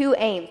has two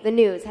aims. The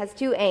news has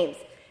two aims.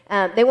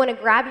 They want to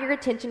grab your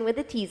attention with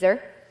a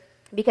teaser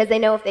because they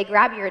know if they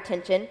grab your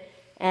attention,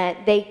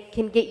 they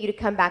can get you to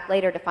come back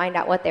later to find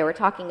out what they were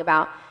talking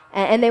about.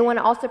 And they want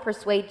to also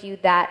persuade you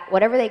that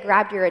whatever they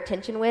grabbed your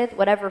attention with,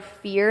 whatever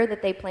fear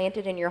that they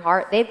planted in your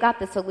heart, they've got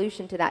the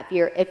solution to that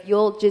fear if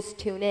you'll just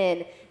tune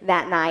in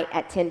that night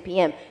at 10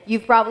 p.m.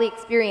 You've probably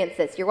experienced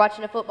this. You're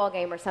watching a football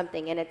game or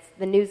something, and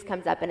the news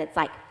comes up, and it's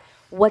like,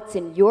 what's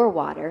in your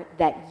water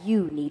that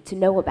you need to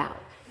know about?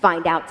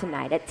 Find out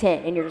tonight at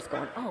 10. And you're just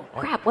going, oh,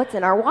 crap, what's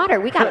in our water?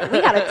 We got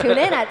to tune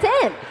in at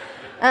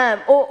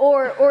 10.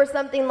 Or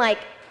something like,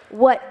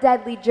 what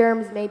deadly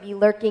germs may be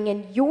lurking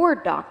in your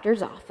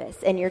doctor's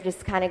office. And you're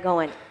just kind of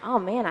going, oh,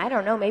 man, I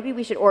don't know. Maybe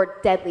we should, or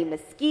deadly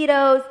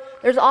mosquitoes.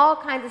 There's all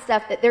kinds of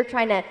stuff that they're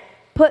trying to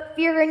put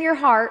fear in your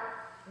heart.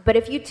 But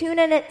if you tune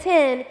in at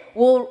 10,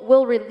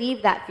 we'll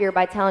relieve that fear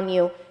by telling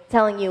you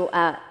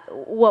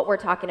what we're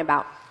talking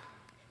about.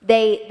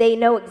 They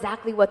know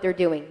exactly what they're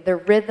doing. The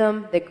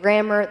rhythm, the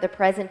grammar, the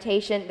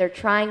presentation, they're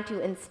trying to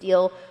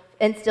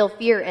instill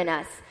fear in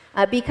us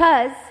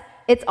because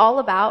it's all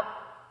about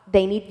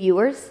they need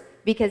viewers,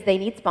 because they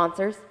need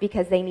sponsors,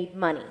 because they need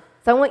money.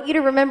 So I want you to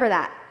remember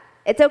that.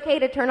 It's okay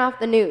to turn off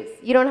the news.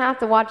 You don't have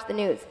to watch the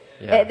news.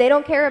 Yeah. They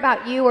don't care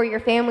about you or your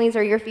families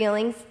or your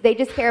feelings. They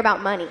just care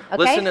about money. Okay?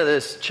 Listen to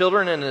this.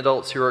 Children and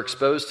adults who are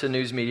exposed to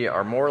news media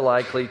are more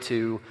likely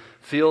to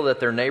feel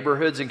that their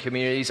neighborhoods and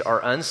communities are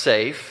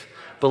unsafe,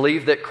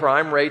 believe that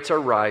crime rates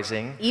are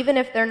rising. Even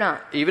if they're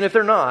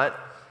not.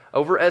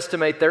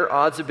 Overestimate their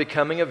odds of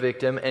becoming a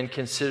victim, and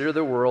consider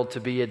the world to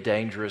be a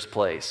dangerous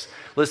place.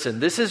 Listen,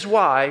 this is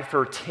why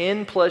for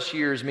 10 plus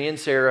years, me and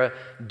Sarah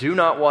do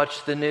not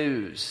watch the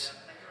news.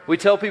 We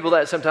tell people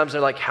that sometimes. They're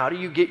like, how do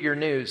you get your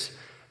news?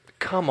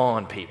 Come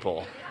on,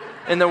 people.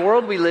 In the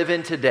world we live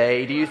in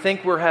today, do you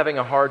think we're having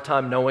a hard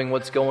time knowing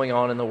what's going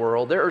on in the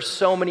world? There are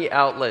so many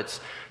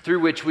outlets through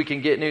which we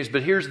can get news,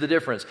 but here's the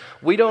difference.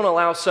 We don't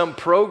allow some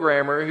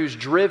programmer who's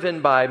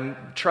driven by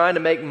trying to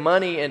make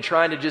money and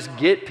trying to just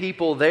get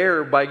people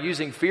there by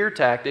using fear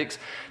tactics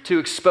to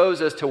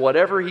expose us to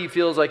whatever he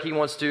feels like he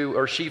wants to,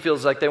 or she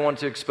feels like they want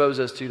to expose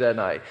us to that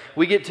night.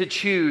 We get to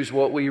choose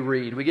what we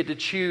read. We get to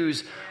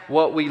choose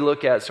what we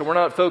look at. So we're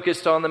not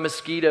focused on the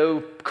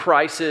mosquito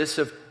crisis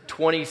of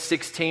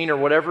 2016 or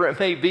whatever it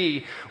may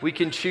be. We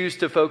can choose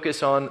to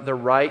focus on the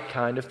right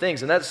kind of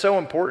things. And that's so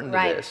important to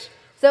this.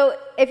 So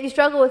if you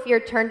struggle with fear,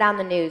 turn down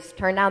the news,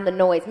 turn down the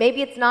noise.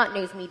 Maybe it's not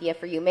news media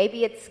for you.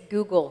 Maybe it's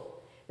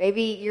Google.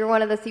 Maybe you're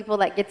one of those people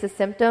that gets a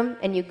symptom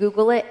and you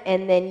Google it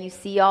and then you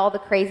see all the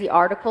crazy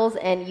articles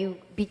and you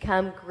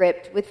become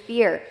gripped with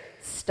fear.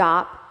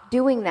 Stop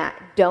doing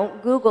that.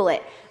 Don't Google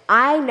it.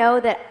 I know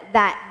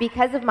that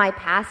because of my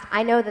past,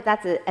 I know that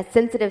that's a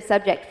sensitive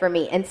subject for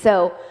me. And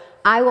so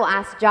I will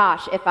ask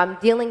Josh if I'm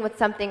dealing with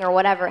something or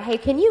whatever, hey,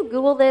 can you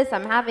Google this?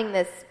 I'm having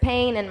this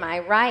pain in my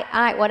right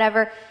eye,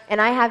 whatever. And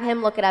I have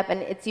him look it up,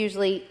 and it's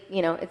usually,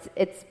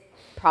 it's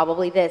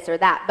probably this or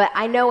that. But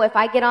I know if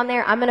I get on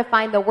there, I'm going to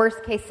find the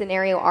worst case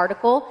scenario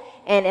article,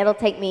 and it'll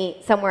take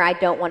me somewhere I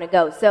don't want to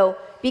go. So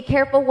be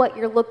careful what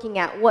you're looking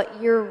at,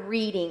 what you're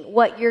reading,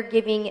 what you're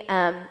giving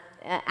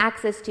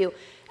access to.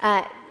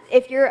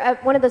 If you're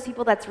one of those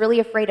people that's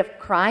really afraid of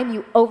crime,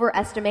 you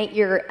overestimate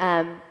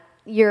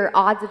your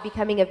odds of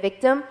becoming a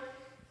victim.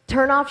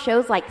 Turn off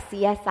shows like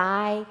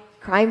CSI,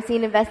 crime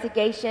scene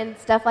investigation,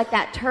 stuff like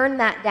that. Turn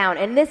that down.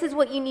 And this is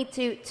what you need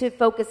to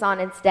focus on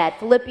instead.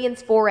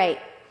 Philippians 4:8.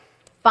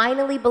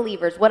 Finally,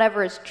 believers,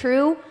 whatever is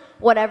true,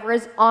 whatever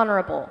is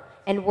honorable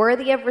and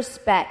worthy of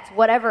respect,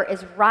 whatever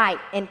is right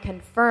and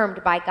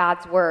confirmed by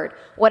God's word,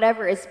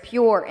 whatever is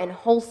pure and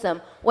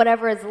wholesome,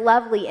 whatever is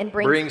lovely and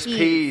brings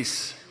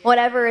peace.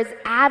 Whatever is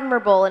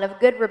admirable and of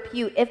good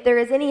repute, if there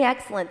is any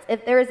excellence,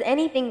 if there is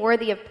anything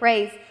worthy of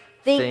praise,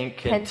 think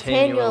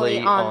continually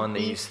on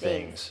these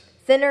things.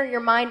 Center your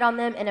mind on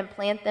them and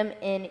implant them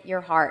in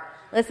your heart.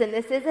 Listen,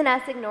 this isn't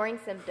us ignoring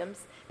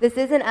symptoms. This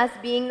isn't us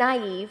being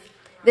naive.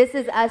 This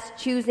is us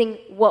choosing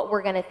what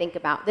we're going to think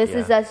about. This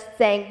is us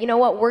saying, you know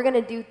what, we're going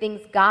to do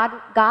things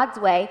God's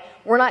way.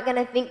 We're not going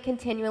to think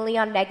continually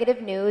on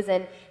negative news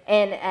and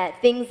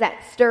things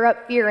that stir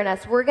up fear in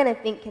us. We're going to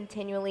think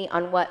continually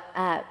on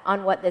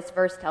what this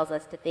verse tells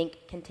us to think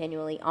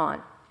continually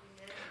on.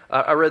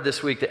 I read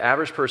this week the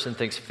average person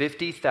thinks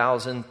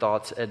 50,000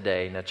 thoughts a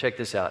day. Now check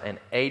this out, and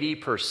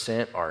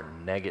 80% are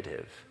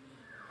negative.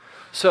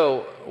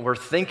 So we're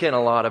thinking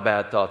a lot of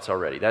bad thoughts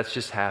already. That's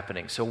just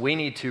happening. So we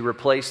need to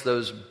replace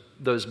those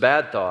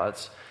bad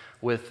thoughts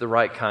with the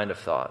right kind of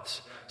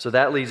thoughts. So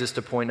that leads us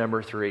to point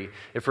number 3.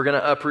 If we're going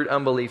to uproot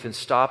unbelief and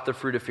stop the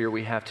fruit of fear,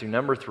 we have to,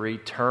 number 3,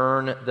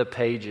 turn the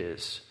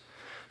pages.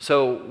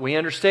 So we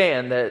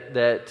understand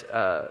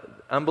that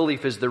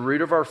unbelief is the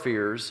root of our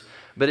fears,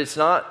 but it's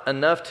not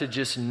enough to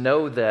just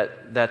know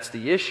that that's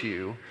the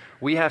issue.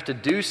 We have to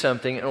do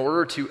something in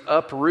order to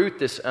uproot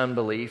this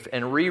unbelief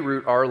and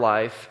reroute our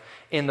life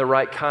in the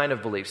right kind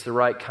of beliefs, the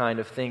right kind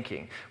of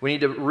thinking. We need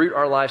to root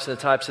our lives in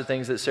the types of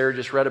things that Sarah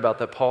just read about,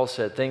 that Paul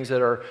said, things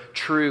that are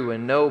true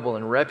and noble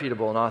and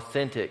reputable and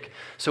authentic.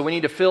 So we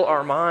need to fill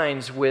our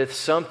minds with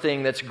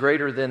something that's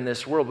greater than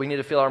this world. We need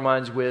to fill our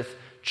minds with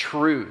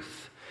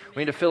truth.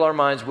 We need to fill our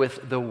minds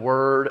with the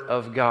Word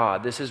of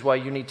God. This is why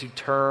you need to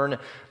turn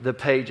the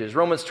pages.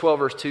 Romans 12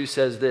 verse 2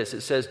 says this.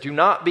 It says, do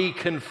not be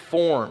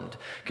conformed.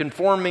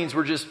 Conform means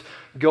we're just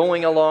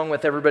going along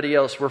with everybody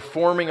else. We're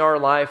forming our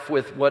life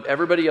with what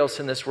everybody else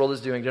in this world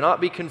is doing. Do not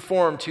be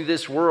conformed to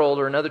this world,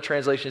 or another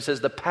translation says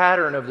the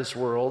pattern of this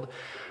world,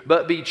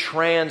 but be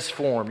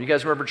transformed. You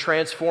guys remember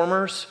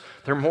Transformers?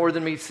 They're more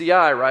than meets the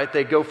eye, right?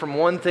 They go from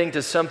one thing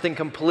to something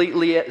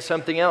completely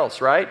something else,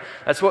 right?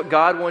 That's what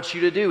God wants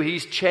you to do.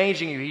 He's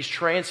changing you. He's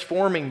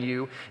transforming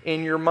you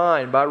in your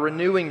mind by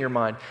renewing your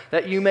mind,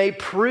 that you may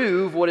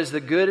prove what is the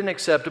good and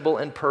acceptable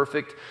and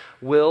perfect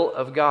will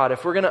of God.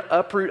 If we're going to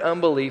uproot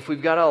unbelief,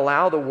 we've got to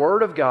allow the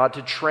Word of God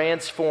to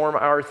transform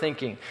our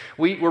thinking.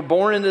 We're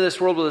born into this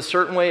world with a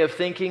certain way of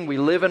thinking. We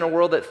live in a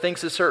world that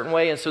thinks a certain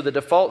way, and so the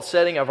default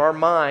setting of our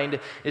mind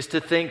is to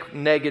think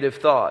negative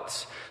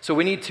thoughts. So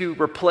we need to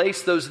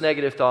replace those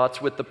negative thoughts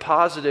with the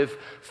positive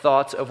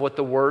thoughts of what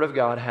the Word of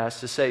God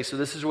has to say. So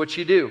this is what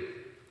you do.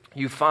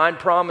 You find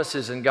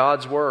promises in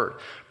God's Word,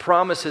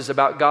 promises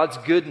about God's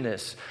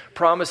goodness,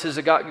 promises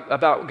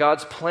about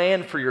God's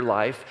plan for your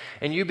life,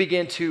 and you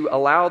begin to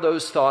allow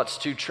those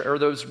thoughts or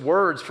those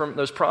words from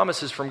those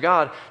promises from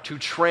God to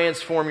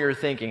transform your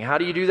thinking. How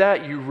do you do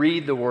that? You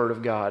read the Word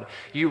of God.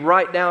 You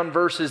write down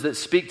verses that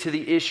speak to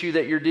the issue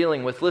that you're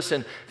dealing with.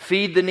 Listen,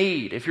 feed the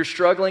need. If you're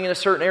struggling in a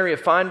certain area,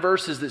 find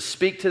verses that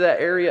speak to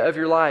that area of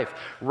your life.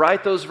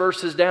 Write those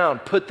verses down.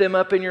 Put them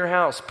up in your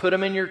house. Put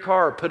them in your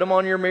car. Put them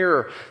on your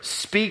mirror.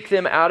 Speak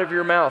them out of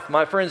your mouth.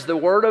 My friends, the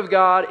Word of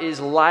God is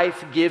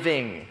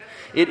life-giving.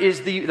 It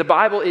is the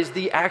Bible is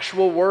the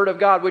actual Word of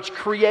God, which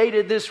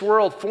created this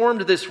world,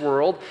 formed this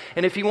world.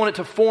 And if you want it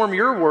to form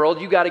your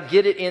world, you got to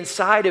get it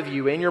inside of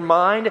you, in your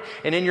mind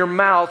and in your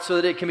mouth, so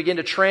that it can begin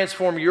to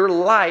transform your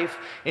life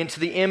into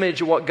the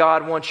image of what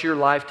God wants your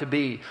life to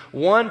be.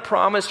 One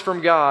promise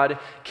from God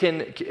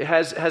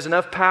has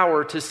enough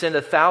power to send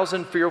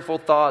 1,000 fearful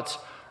thoughts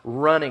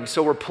running.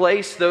 So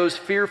replace those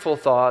fearful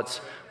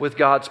thoughts with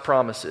God's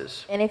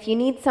promises. And if you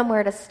need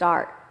somewhere to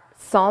start,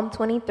 Psalm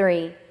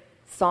 23,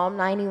 Psalm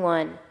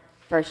 91,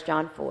 1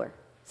 John 4.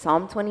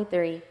 Psalm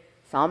 23,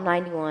 Psalm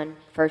 91,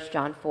 1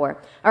 John 4.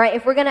 All right,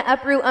 if we're going to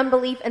uproot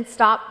unbelief and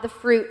stop the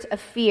fruit of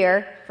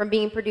fear from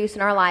being produced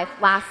in our life,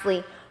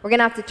 lastly, we're going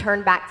to have to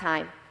turn back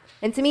time.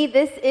 And to me,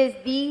 this is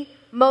the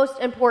most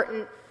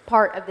important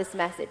part of this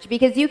message,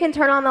 because you can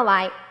turn on the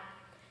light,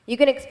 you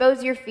can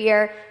expose your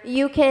fear,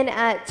 you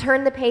can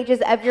turn the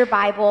pages of your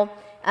Bible,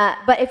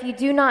 but if you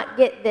do not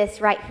get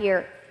this right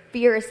here,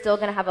 fear is still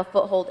going to have a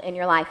foothold in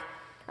your life.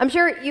 I'm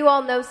sure you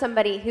all know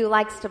somebody who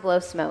likes to blow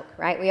smoke,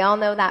 right? We all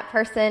know that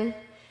person.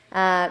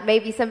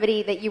 Maybe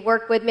somebody that you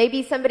work with,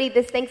 maybe somebody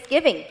this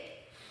Thanksgiving.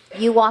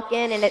 You walk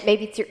in and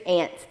maybe it's your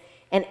aunt,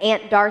 and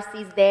Aunt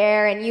Darcy's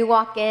there, and you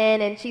walk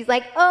in and she's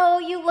like, "Oh,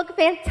 you look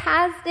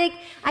fantastic.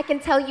 I can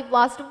tell you've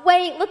lost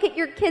weight. Look at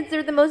your kids.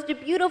 They're the most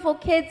beautiful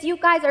kids. You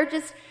guys are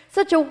just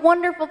such a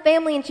wonderful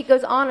family." And she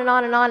goes on and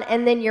on and on.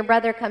 And then your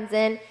brother comes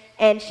in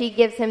and she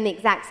gives him the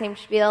exact same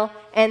spiel.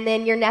 And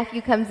then your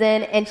nephew comes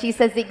in and she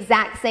says the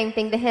exact same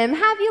thing to him.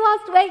 "Have you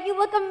lost weight? You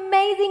look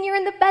amazing. You're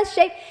in the best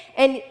shape."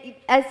 And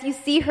as you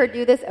see her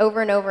do this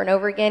over and over and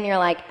over again, you're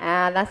like,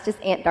 that's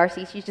just Aunt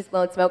Darcy. She's just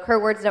blowing smoke. Her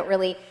words don't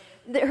really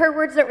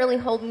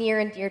hold near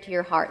and dear to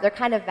your heart. They're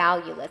kind of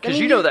valueless. Because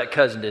you know that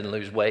cousin didn't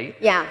lose weight.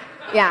 Yeah.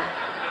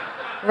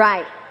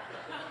 Right.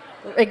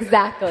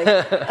 Exactly.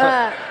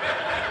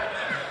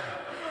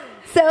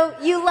 So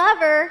you love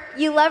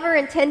her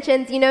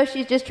intentions, you know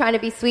she's just trying to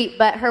be sweet,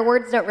 but her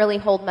words don't really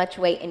hold much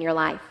weight in your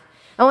life.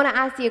 I want to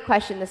ask you a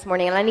question this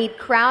morning, and I need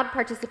crowd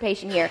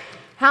participation here.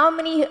 How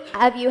many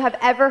of you have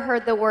ever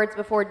heard the words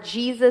before,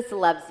 "Jesus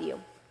loves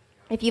you"?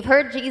 If you've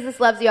heard "Jesus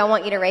loves you," I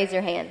want you to raise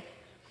your hand.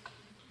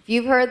 If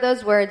you've heard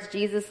those words,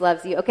 "Jesus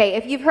loves you." Okay,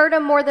 if you've heard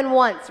them more than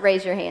once,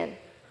 raise your hand.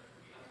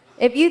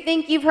 If you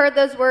think you've heard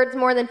those words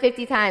more than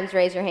 50 times,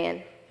 raise your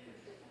hand.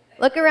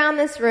 Look around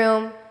this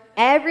room.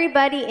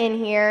 Everybody in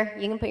here,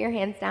 you can put your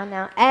hands down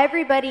now.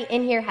 Everybody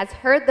in here has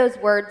heard those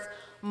words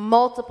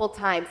multiple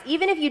times.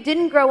 Even if you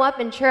didn't grow up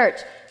in church,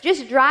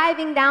 just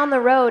driving down the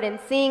road and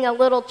seeing a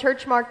little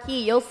church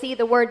marquee, you'll see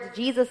the words,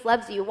 "Jesus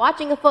loves you."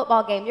 Watching a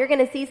football game, you're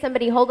going to see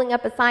somebody holding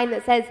up a sign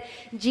that says,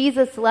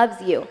 "Jesus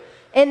loves you."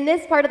 In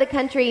this part of the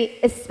country,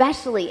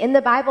 especially in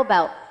the Bible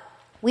Belt,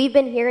 we've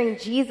been hearing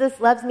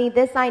 "Jesus loves me,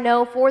 this I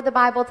know, for the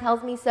Bible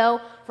tells me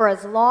so," for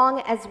as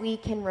long as we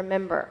can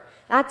remember.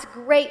 That's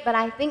great, but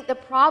I think the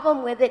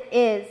problem with it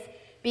is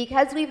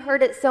because we've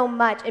heard it so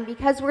much and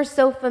because we're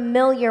so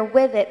familiar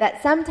with it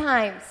that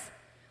sometimes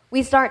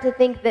we start to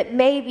think that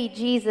maybe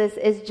Jesus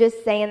is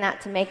just saying that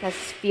to make us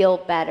feel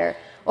better.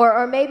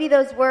 Or maybe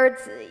those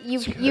words,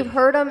 you've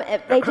heard them,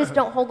 they just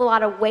don't hold a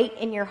lot of weight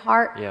in your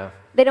heart. Yeah.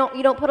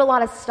 You don't put a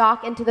lot of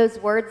stock into those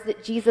words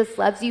that Jesus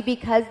loves you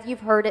because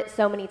you've heard it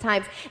so many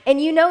times.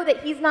 And you know that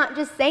he's not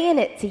just saying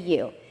it to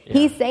you. Yeah.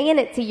 He's saying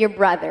it to your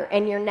brother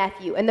and your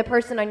nephew and the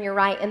person on your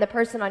right and the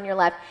person on your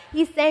left.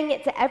 He's saying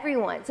it to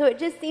everyone. So it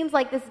just seems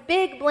like this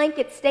big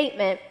blanket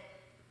statement,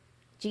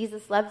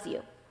 Jesus loves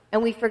you.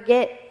 And we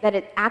forget that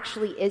it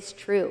actually is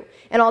true.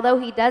 And although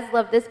he does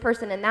love this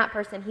person and that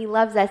person, he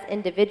loves us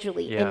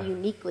individually and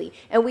uniquely.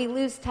 And we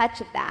lose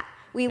touch of that.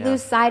 We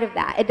lose sight of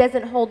that. It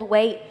doesn't hold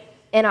weight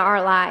in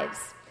our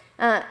lives.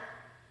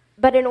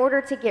 But in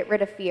order to get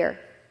rid of fear,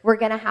 we're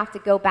going to have to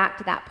go back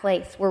to that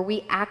place where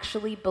we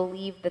actually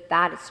believe that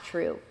that is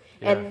true.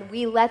 Yeah. And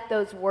we let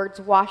those words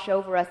wash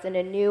over us in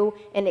a new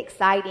and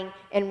exciting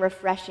and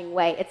refreshing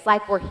way. It's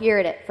like we're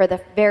hearing it for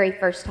the very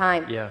first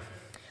time. Yeah.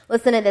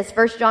 Listen to this.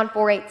 1 John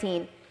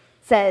 4:18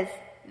 says,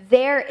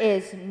 "There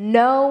is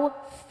no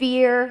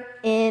fear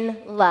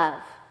in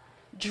love.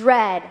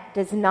 Dread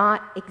does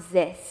not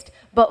exist.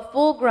 But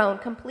full-grown,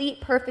 complete,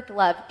 perfect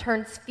love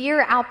turns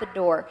fear out the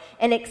door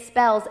and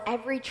expels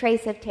every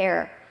trace of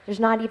terror." There's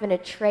not even a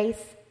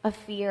trace of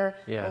fear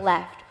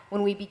left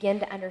when we begin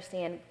to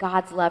understand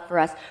God's love for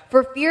us.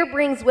 For fear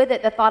brings with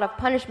it the thought of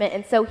punishment,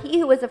 and so he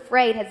who is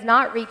afraid has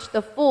not reached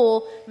the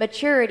full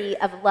maturity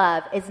of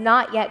love, is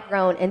not yet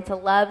grown into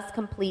love's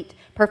complete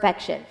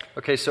perfection.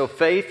 Okay, so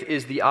faith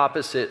is the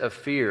opposite of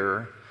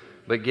fear,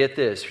 but get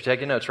this. If you're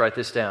taking notes, write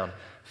this down.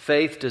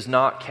 Faith does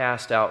not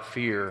cast out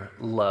fear,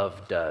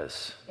 love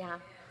does. Yeah.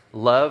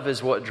 Love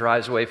is what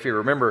drives away fear.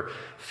 Remember,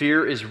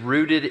 fear is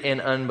rooted in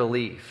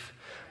unbelief.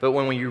 But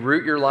when you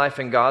root your life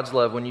in God's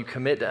love, when you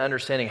commit to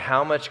understanding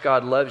how much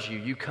God loves you,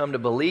 you come to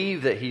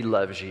believe that he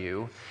loves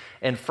you.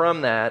 And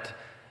from that,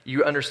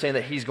 you understand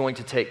that he's going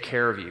to take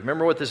care of you.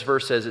 Remember what this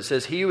verse says. It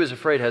says, "He who is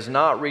afraid has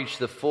not reached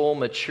the full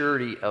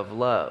maturity of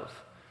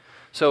love."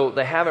 So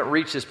they haven't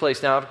reached this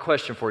place. Now I have a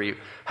question for you.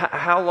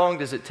 How long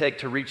does it take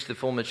to reach the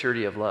full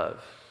maturity of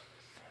love?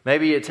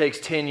 Maybe it takes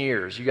 10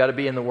 years. You got to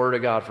be in the Word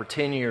of God for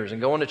 10 years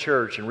and going to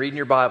church and reading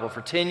your Bible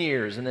for 10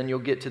 years, and then you'll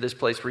get to this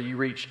place where you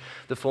reach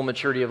the full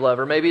maturity of love.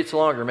 Or maybe it's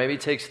longer. Maybe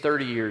it takes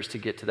 30 years to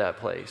get to that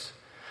place.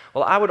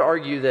 Well, I would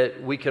argue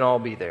that we can all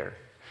be there.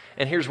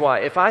 And here's why.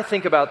 If I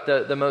think about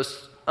the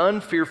most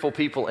unfearful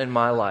people in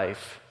my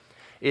life,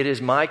 it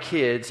is my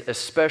kids,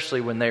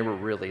 especially when they were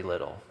really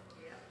little.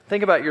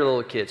 Think about your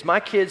little kids. My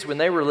kids, when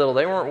they were little,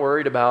 they weren't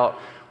worried about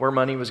where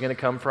money was going to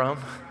come from.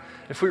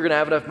 If we were going to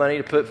have enough money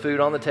to put food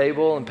on the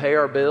table and pay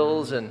our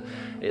bills, and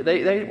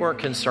they weren't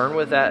concerned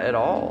with that at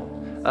all.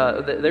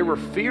 They were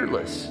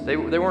fearless. They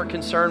weren't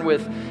concerned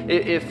with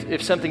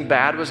if something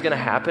bad was going to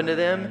happen to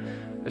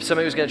them, if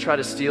somebody was going to try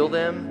to steal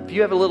them. If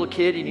you have a little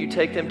kid and you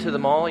take them to the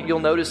mall, you'll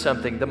notice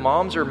something. The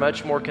moms are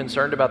much more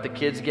concerned about the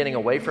kids getting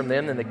away from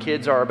them than the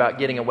kids are about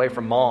getting away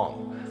from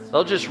mom.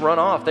 They'll just run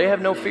off. They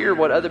have no fear of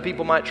what other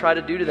people might try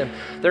to do to them.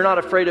 They're not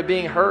afraid of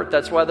being hurt.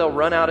 That's why they'll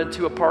run out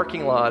into a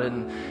parking lot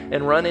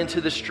and run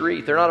into the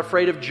street. They're not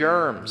afraid of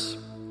germs.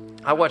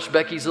 I watched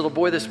Becky's little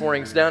boy this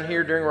morning. He's down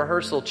here during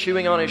rehearsal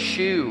chewing on his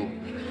shoe.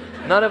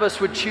 None of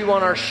us would chew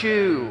on our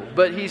shoe,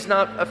 but he's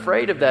not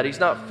afraid of that. He's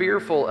not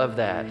fearful of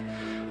that.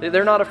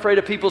 They're not afraid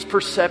of people's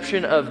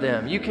perception of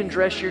them. You can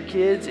dress your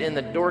kids in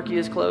the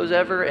dorkiest clothes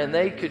ever, and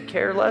they could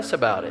care less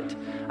about it.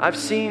 I've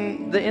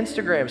seen the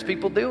Instagrams.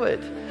 People do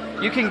it.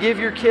 You can give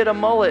your kid a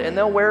mullet, and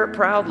they'll wear it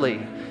proudly.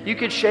 You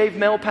could shave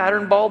male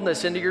pattern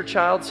baldness into your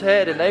child's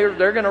head, and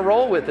they're going to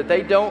roll with it.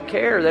 They don't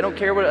care. They don't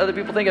care what other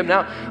people think of.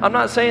 Now, I'm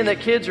not saying that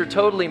kids are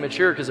totally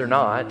mature, because they're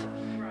not.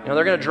 You know,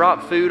 they're going to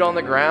drop food on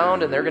the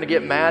ground, and they're going to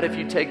get mad if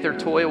you take their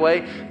toy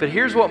away. But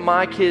here's what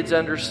my kids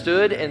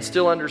understood and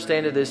still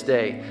understand to this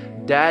day.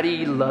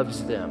 Daddy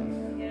loves them.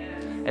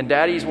 And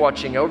Daddy's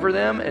watching over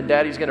them, and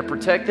Daddy's going to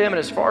protect them. And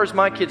as far as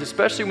my kids,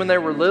 especially when they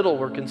were little,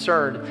 were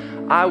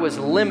concerned, I was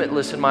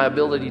limitless in my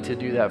ability to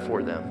do that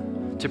for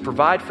them, to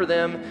provide for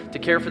them, to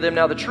care for them.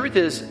 Now, the truth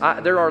is,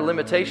 there are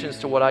limitations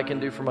to what I can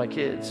do for my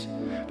kids.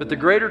 But the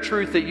greater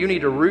truth that you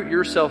need to root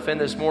yourself in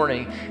this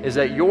morning is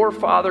that your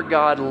Father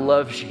God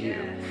loves you.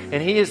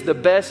 And He is the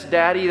best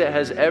daddy that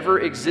has ever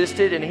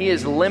existed. And He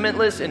is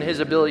limitless in His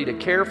ability to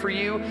care for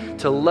you,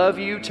 to love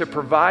you, to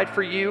provide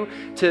for you.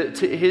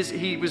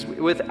 He was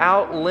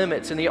without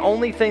limits. And the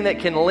only thing that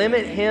can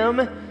limit Him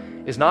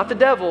is not the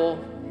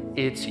devil,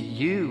 it's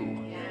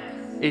you.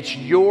 It's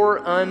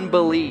your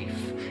unbelief.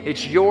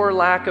 It's your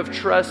lack of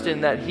trust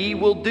in that He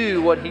will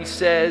do what He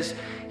says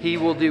He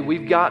will do.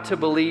 We've got to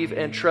believe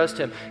and trust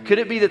Him. Could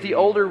it be that the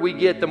older we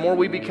get, the more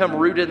we become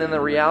rooted in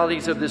the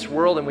realities of this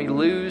world, and we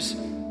lose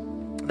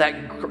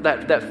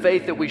that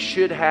faith that we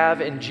should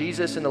have in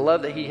Jesus and the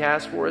love that He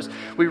has for us?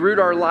 We root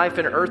our life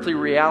in earthly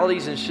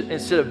realities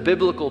instead of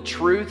biblical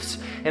truths,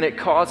 and it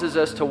causes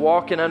us to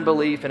walk in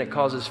unbelief, and it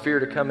causes fear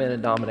to come in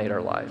and dominate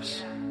our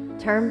lives.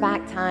 Turn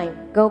back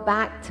time. Go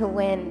back to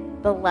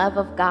when the love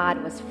of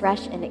God was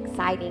fresh and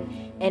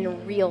exciting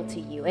and real to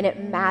you, and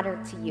it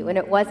mattered to you. And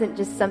it wasn't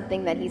just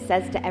something that He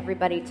says to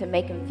everybody to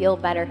make them feel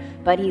better,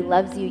 but He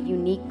loves you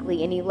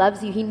uniquely, and He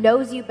loves you. He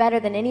knows you better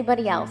than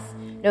anybody else,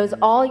 knows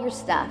all your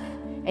stuff,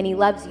 and He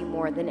loves you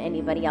more than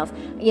anybody else.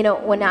 You know,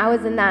 when I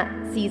was in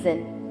that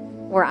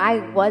season where I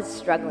was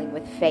struggling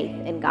with faith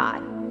in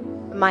God,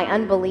 my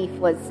unbelief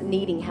was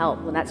needing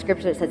help. When that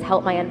scripture that says,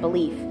 help my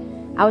unbelief,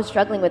 I was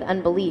struggling with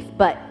unbelief,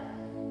 but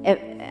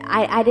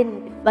I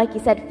didn't, like you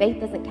said, faith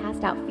doesn't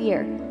cast out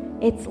fear.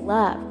 It's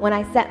love. When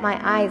I set my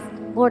eyes,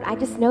 Lord, I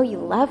just know You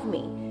love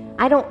me.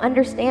 I don't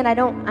understand. I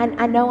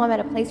know I'm at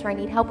a place where I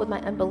need help with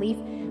my unbelief,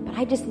 but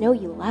I just know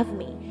You love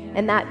me.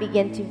 And that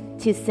began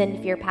to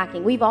send fear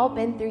packing. We've all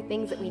been through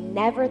things that we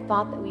never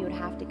thought that we would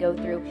have to go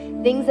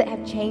through, things that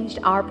have changed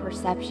our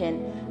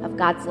perception of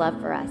God's love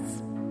for us.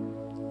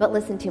 But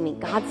listen to me,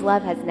 God's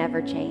love has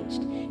never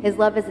changed. His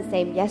love is the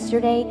same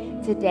yesterday,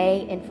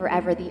 today, and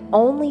forever. The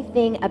only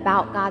thing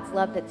about God's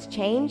love that's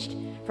changed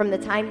from the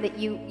time that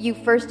you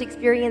first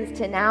experienced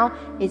to now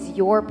is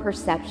your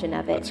perception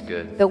of it. That's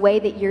good. The way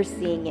that you're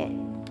seeing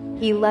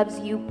it. He loves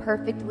you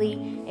perfectly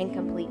and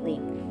completely.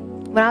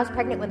 When I was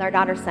pregnant with our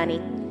daughter, Sunny,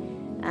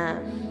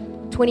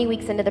 20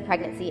 weeks into the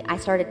pregnancy, I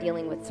started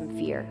dealing with some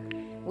fear.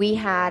 We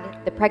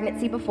had the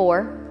pregnancy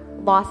before,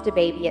 lost a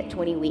baby at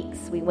 20 weeks.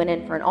 We went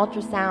in for an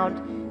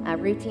ultrasound, a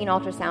routine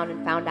ultrasound,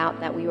 and found out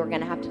that we were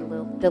going to have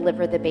to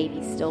deliver the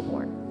baby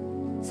stillborn.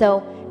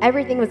 So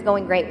everything was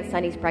going great with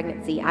Sunny's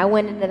pregnancy. I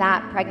went into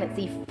that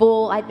pregnancy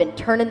full. I'd been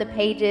turning the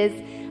pages.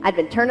 I'd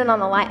been turning on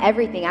the light,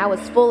 everything. I was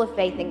full of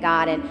faith in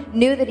God and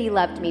knew that He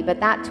loved me. But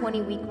that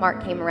 20-week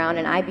mark came around,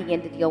 and I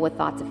began to deal with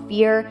thoughts of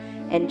fear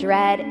and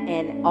dread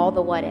and all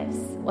the what ifs.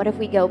 What if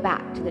we go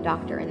back to the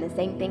doctor and the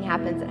same thing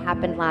happens that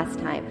happened last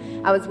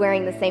time? I was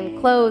wearing the same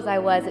clothes I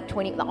was at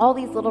 20. All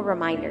these little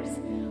reminders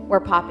were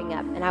popping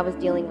up, and I was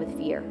dealing with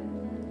fear.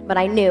 But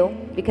I knew,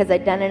 because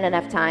I'd done it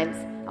enough times,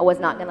 I was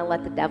not going to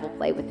let the devil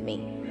play with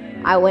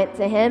me. I went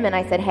to him and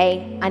I said,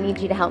 hey, I need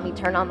you to help me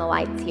turn on the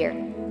lights here.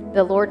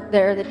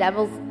 The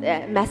devil's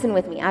messing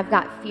with me. I've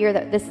got fear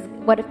that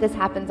what if this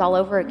happens all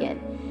over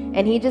again?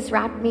 And he just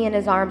wrapped me in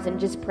his arms and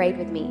just prayed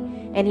with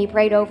me. And he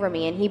prayed over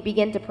me, and he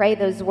began to pray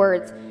those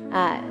words,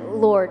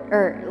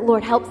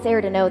 Lord, help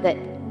Sarah to know that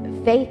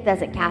faith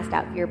doesn't cast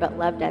out fear, but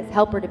love does.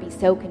 Help her to be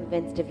so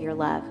convinced of your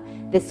love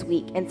this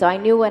week. And so I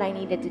knew what I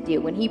needed to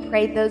do. When he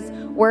prayed those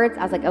words,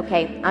 I was like,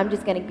 okay, I'm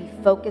just going to be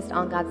focused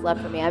on God's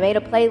love for me. I made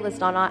a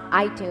playlist on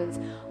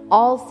iTunes,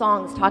 all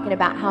songs talking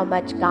about how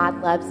much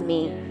God loves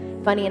me.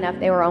 Funny enough,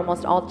 they were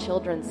almost all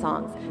children's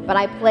songs. But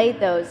I played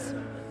those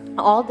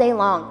all day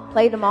long,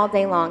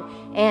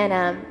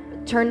 and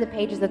turned the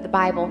pages of the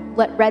Bible,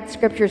 read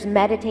scriptures,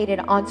 meditated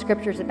on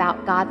scriptures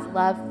about God's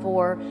love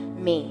for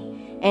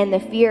me. And the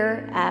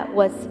fear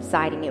was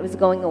subsiding. It was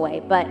going away.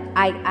 But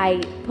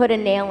I put a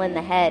nail in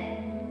the head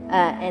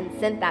and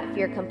sent that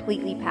fear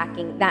completely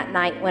packing that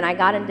night when I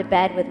got into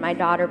bed with my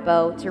daughter,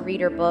 Bo, to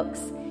read her books.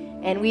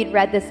 And we'd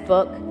read this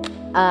book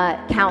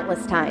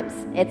countless times.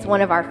 It's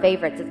one of our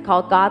favorites. It's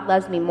called God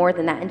Loves Me More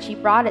Than That. And she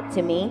brought it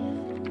to me,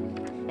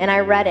 and I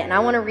read it. And I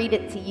want to read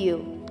it to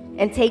you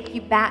and take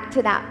you back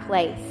to that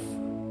place,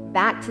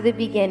 back to the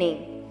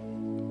beginning,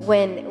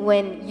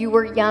 when you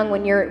were young,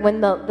 when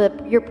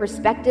your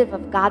perspective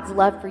of God's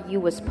love for you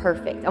was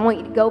perfect. I want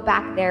you to go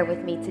back there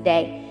with me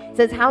today. It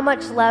says, how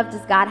much love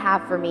does God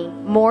have for me?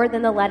 More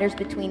than the letters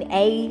between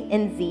A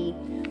and Z,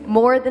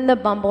 more than the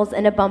bumbles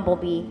in a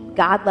bumblebee.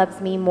 God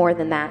loves me more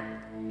than that.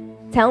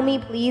 Tell me,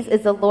 please,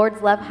 is the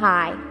Lord's love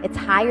high? It's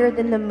higher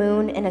than the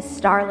moon in a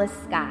starless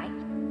sky.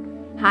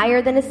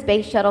 Higher than a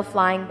space shuttle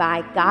flying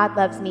by. God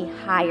loves me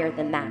higher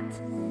than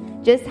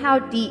that. Just how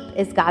deep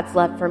is God's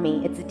love for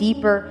me? It's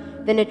deeper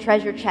than a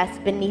treasure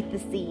chest beneath the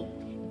sea.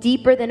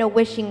 Deeper than a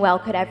wishing well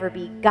could ever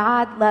be.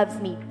 God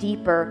loves me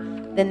deeper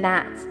than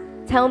that.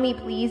 Tell me,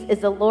 please, is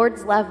the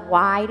Lord's love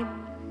wide?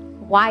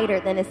 Wider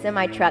than a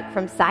semi-truck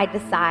from side to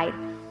side.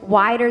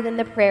 Wider than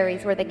the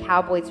prairies where the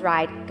cowboys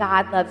ride.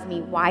 God loves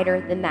me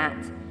wider than that.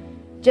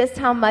 Just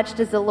how much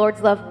does the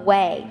Lord's love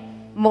weigh?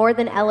 More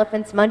than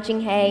elephants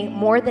munching hay,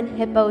 more than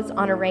hippos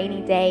on a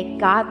rainy day.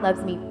 God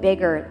loves me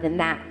bigger than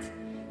that.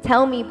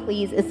 Tell me,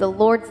 please, is the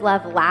Lord's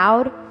love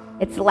loud?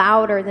 It's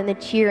louder than the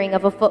cheering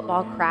of a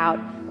football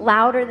crowd,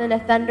 louder than a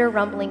thunder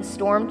rumbling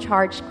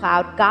storm-charged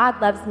cloud.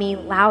 God loves me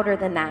louder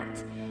than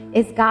that.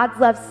 Is God's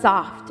love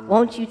soft?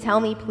 Won't you tell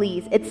me,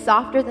 please? It's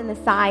softer than the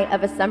sigh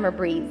of a summer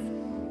breeze.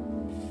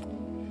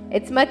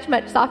 It's much,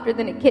 much softer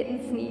than a kitten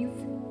sneeze.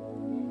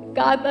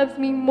 God loves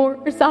me more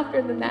or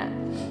softer than that.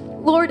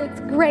 Lord, it's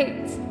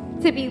great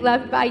to be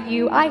loved by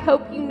you. I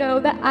hope you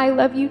know that I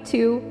love you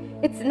too.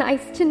 It's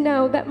nice to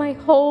know that my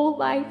whole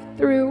life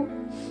through,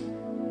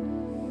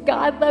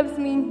 God loves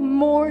me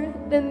more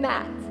than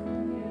that.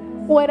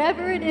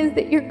 Whatever it is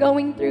that you're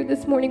going through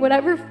this morning,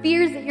 whatever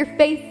fears that you're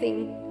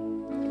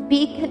facing,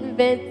 be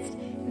convinced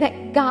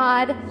that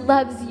God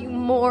loves you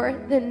more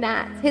than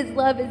that. His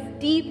love is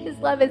deep. His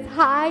love is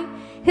high.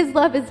 His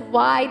love is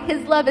wide.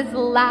 His love is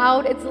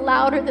loud. It's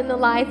louder than the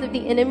lies of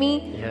the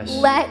enemy. Yes.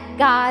 Let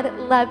God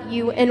love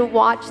you and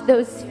watch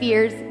those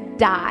fears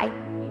die.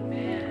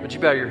 Would you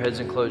bow your heads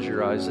and close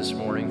your eyes this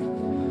morning? I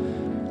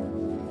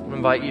want to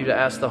invite you to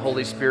ask the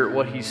Holy Spirit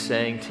what He's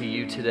saying to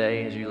you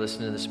today as you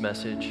listen to this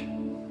message.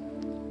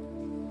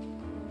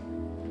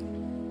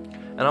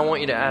 And I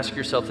want you to ask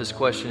yourself this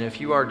question.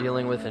 If you are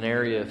dealing with an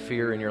area of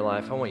fear in your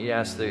life, I want you to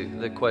ask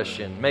the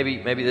question.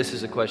 Maybe this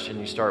is a question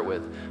you start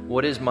with.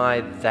 What is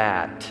my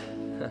that?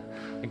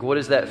 Like, what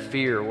is that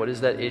fear? What is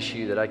that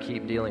issue that I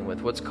keep dealing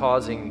with? What's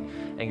causing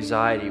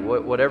anxiety?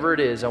 Whatever it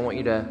is, I want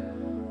you to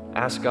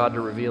ask God to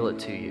reveal it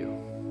to you.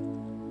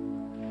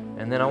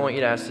 And then I want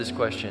you to ask this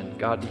question.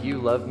 God, do you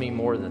love me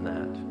more than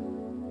that?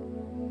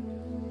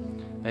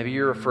 Maybe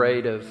you're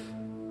afraid of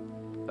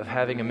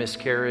having a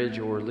miscarriage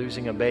or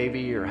losing a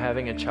baby or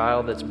having a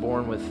child that's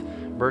born with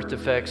birth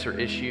defects or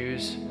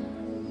issues.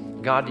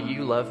 God, do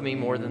you love me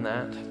more than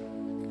that?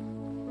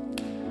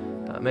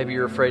 Maybe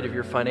you're afraid of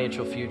your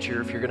financial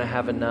future, if you're going to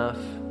have enough.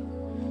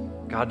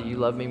 God, do you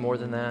love me more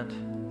than that?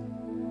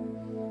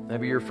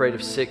 Maybe you're afraid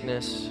of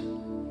sickness.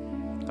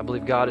 I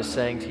believe God is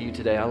saying to you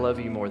today, I love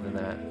you more than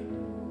that.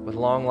 With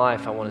long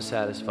life, I want to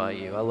satisfy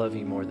you. I love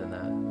you more than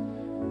that.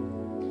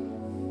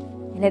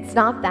 And it's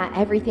not that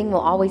everything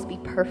will always be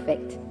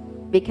perfect,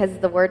 because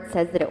the word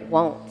says that it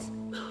won't.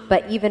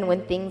 But even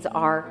when things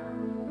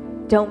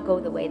don't go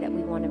the way that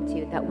we want them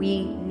to, that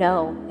we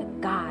know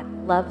that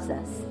God loves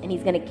us and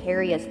He's going to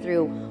carry us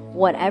through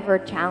whatever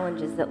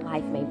challenges that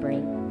life may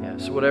bring. Yeah,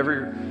 so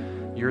whatever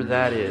your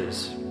that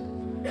is,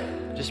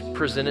 just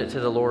present it to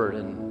the Lord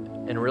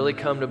and really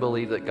come to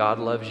believe that God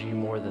loves you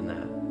more than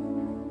that.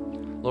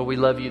 Lord, we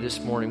love you this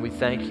morning. We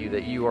thank you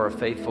that you are a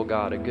faithful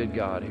God, a good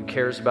God who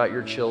cares about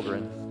your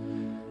children.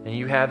 And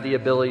you have the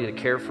ability to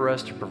care for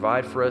us, to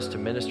provide for us, to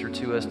minister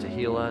to us, to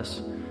heal us.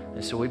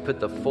 And so we put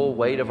the full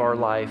weight of our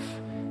life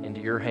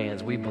into your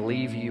hands. We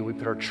believe you. We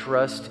put our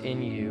trust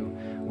in you.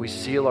 We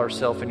seal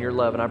ourselves in your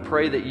love. And I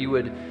pray that you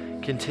would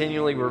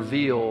continually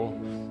reveal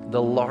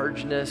the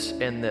largeness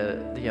and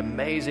the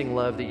amazing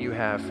love that you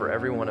have for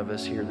every one of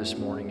us here this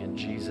morning. In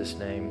Jesus'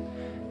 name,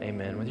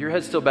 amen. With your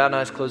head still bowed and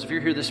eyes closed, if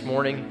you're here this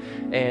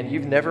morning and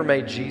you've never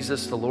made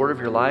Jesus the Lord of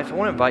your life, I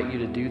want to invite you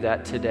to do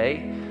that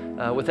today.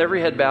 with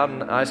every head bowed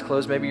and eyes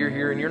closed, maybe you're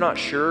here and you're not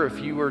sure if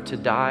you were to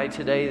die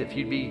today, if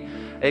you'd be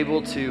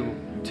able to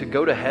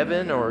go to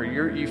heaven, or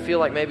you feel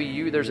like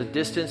maybe there's a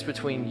distance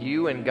between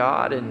you and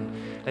God,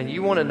 and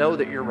you want to know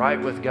that you're right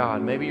with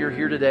God. Maybe you're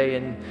here today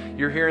and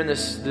you're hearing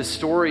this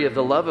story of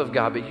the love of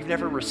God, but you've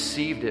never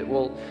received it.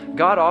 Well,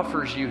 God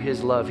offers you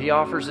His love. He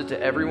offers it to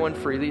everyone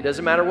freely. It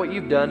doesn't matter what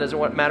you've done,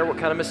 doesn't matter what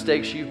kind of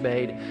mistakes you've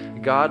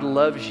made. God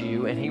loves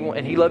you, and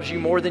He loves you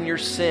more than your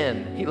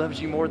sin. He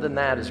loves you more than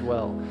that as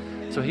well.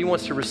 So He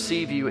wants to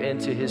receive you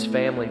into His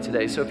family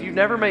today. So if you've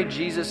never made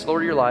Jesus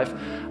Lord of your life,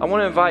 I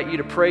want to invite you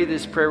to pray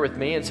this prayer with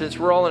me. And since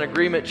we're all in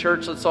agreement,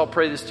 church, let's all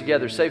pray this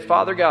together. Say,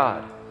 Father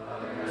God,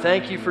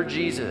 thank you for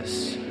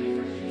Jesus.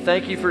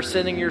 Thank you for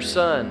sending your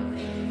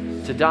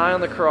Son to die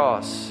on the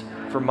cross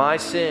for my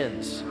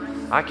sins.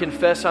 I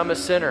confess I'm a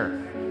sinner,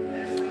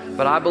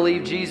 but I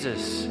believe,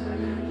 Jesus,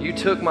 you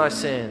took my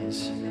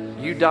sins.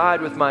 You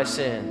died with my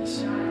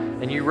sins,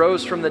 and you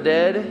rose from the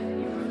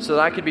dead so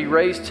that I could be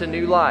raised to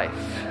new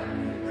life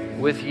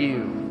with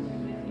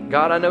you.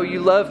 God, I know you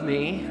love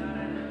me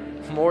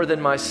more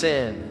than my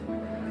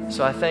sin.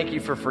 So I thank you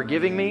for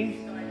forgiving me,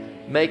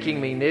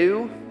 making me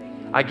new.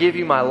 I give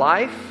you my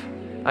life.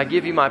 I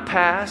give you my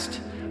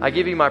past. I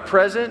give you my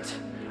present.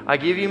 I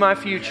give you my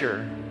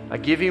future. I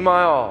give you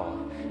my all.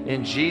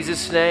 In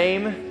Jesus'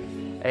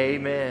 name,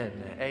 amen.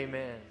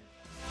 Amen.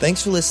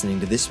 Thanks for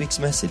listening to this week's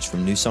message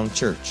from New Song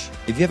Church.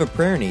 If you have a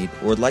prayer need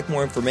or would like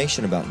more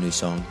information about New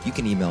Song, you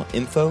can email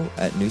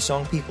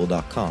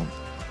info@newsongpeople.com.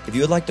 If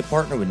you would like to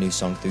partner with New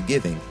Song through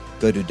giving,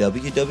 go to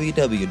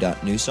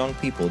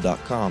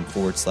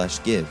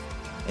www.newsongpeople.com/give.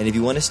 And if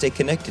you want to stay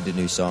connected to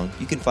New Song,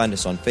 you can find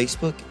us on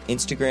Facebook,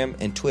 Instagram,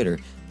 and Twitter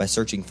by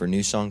searching for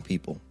New Song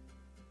People.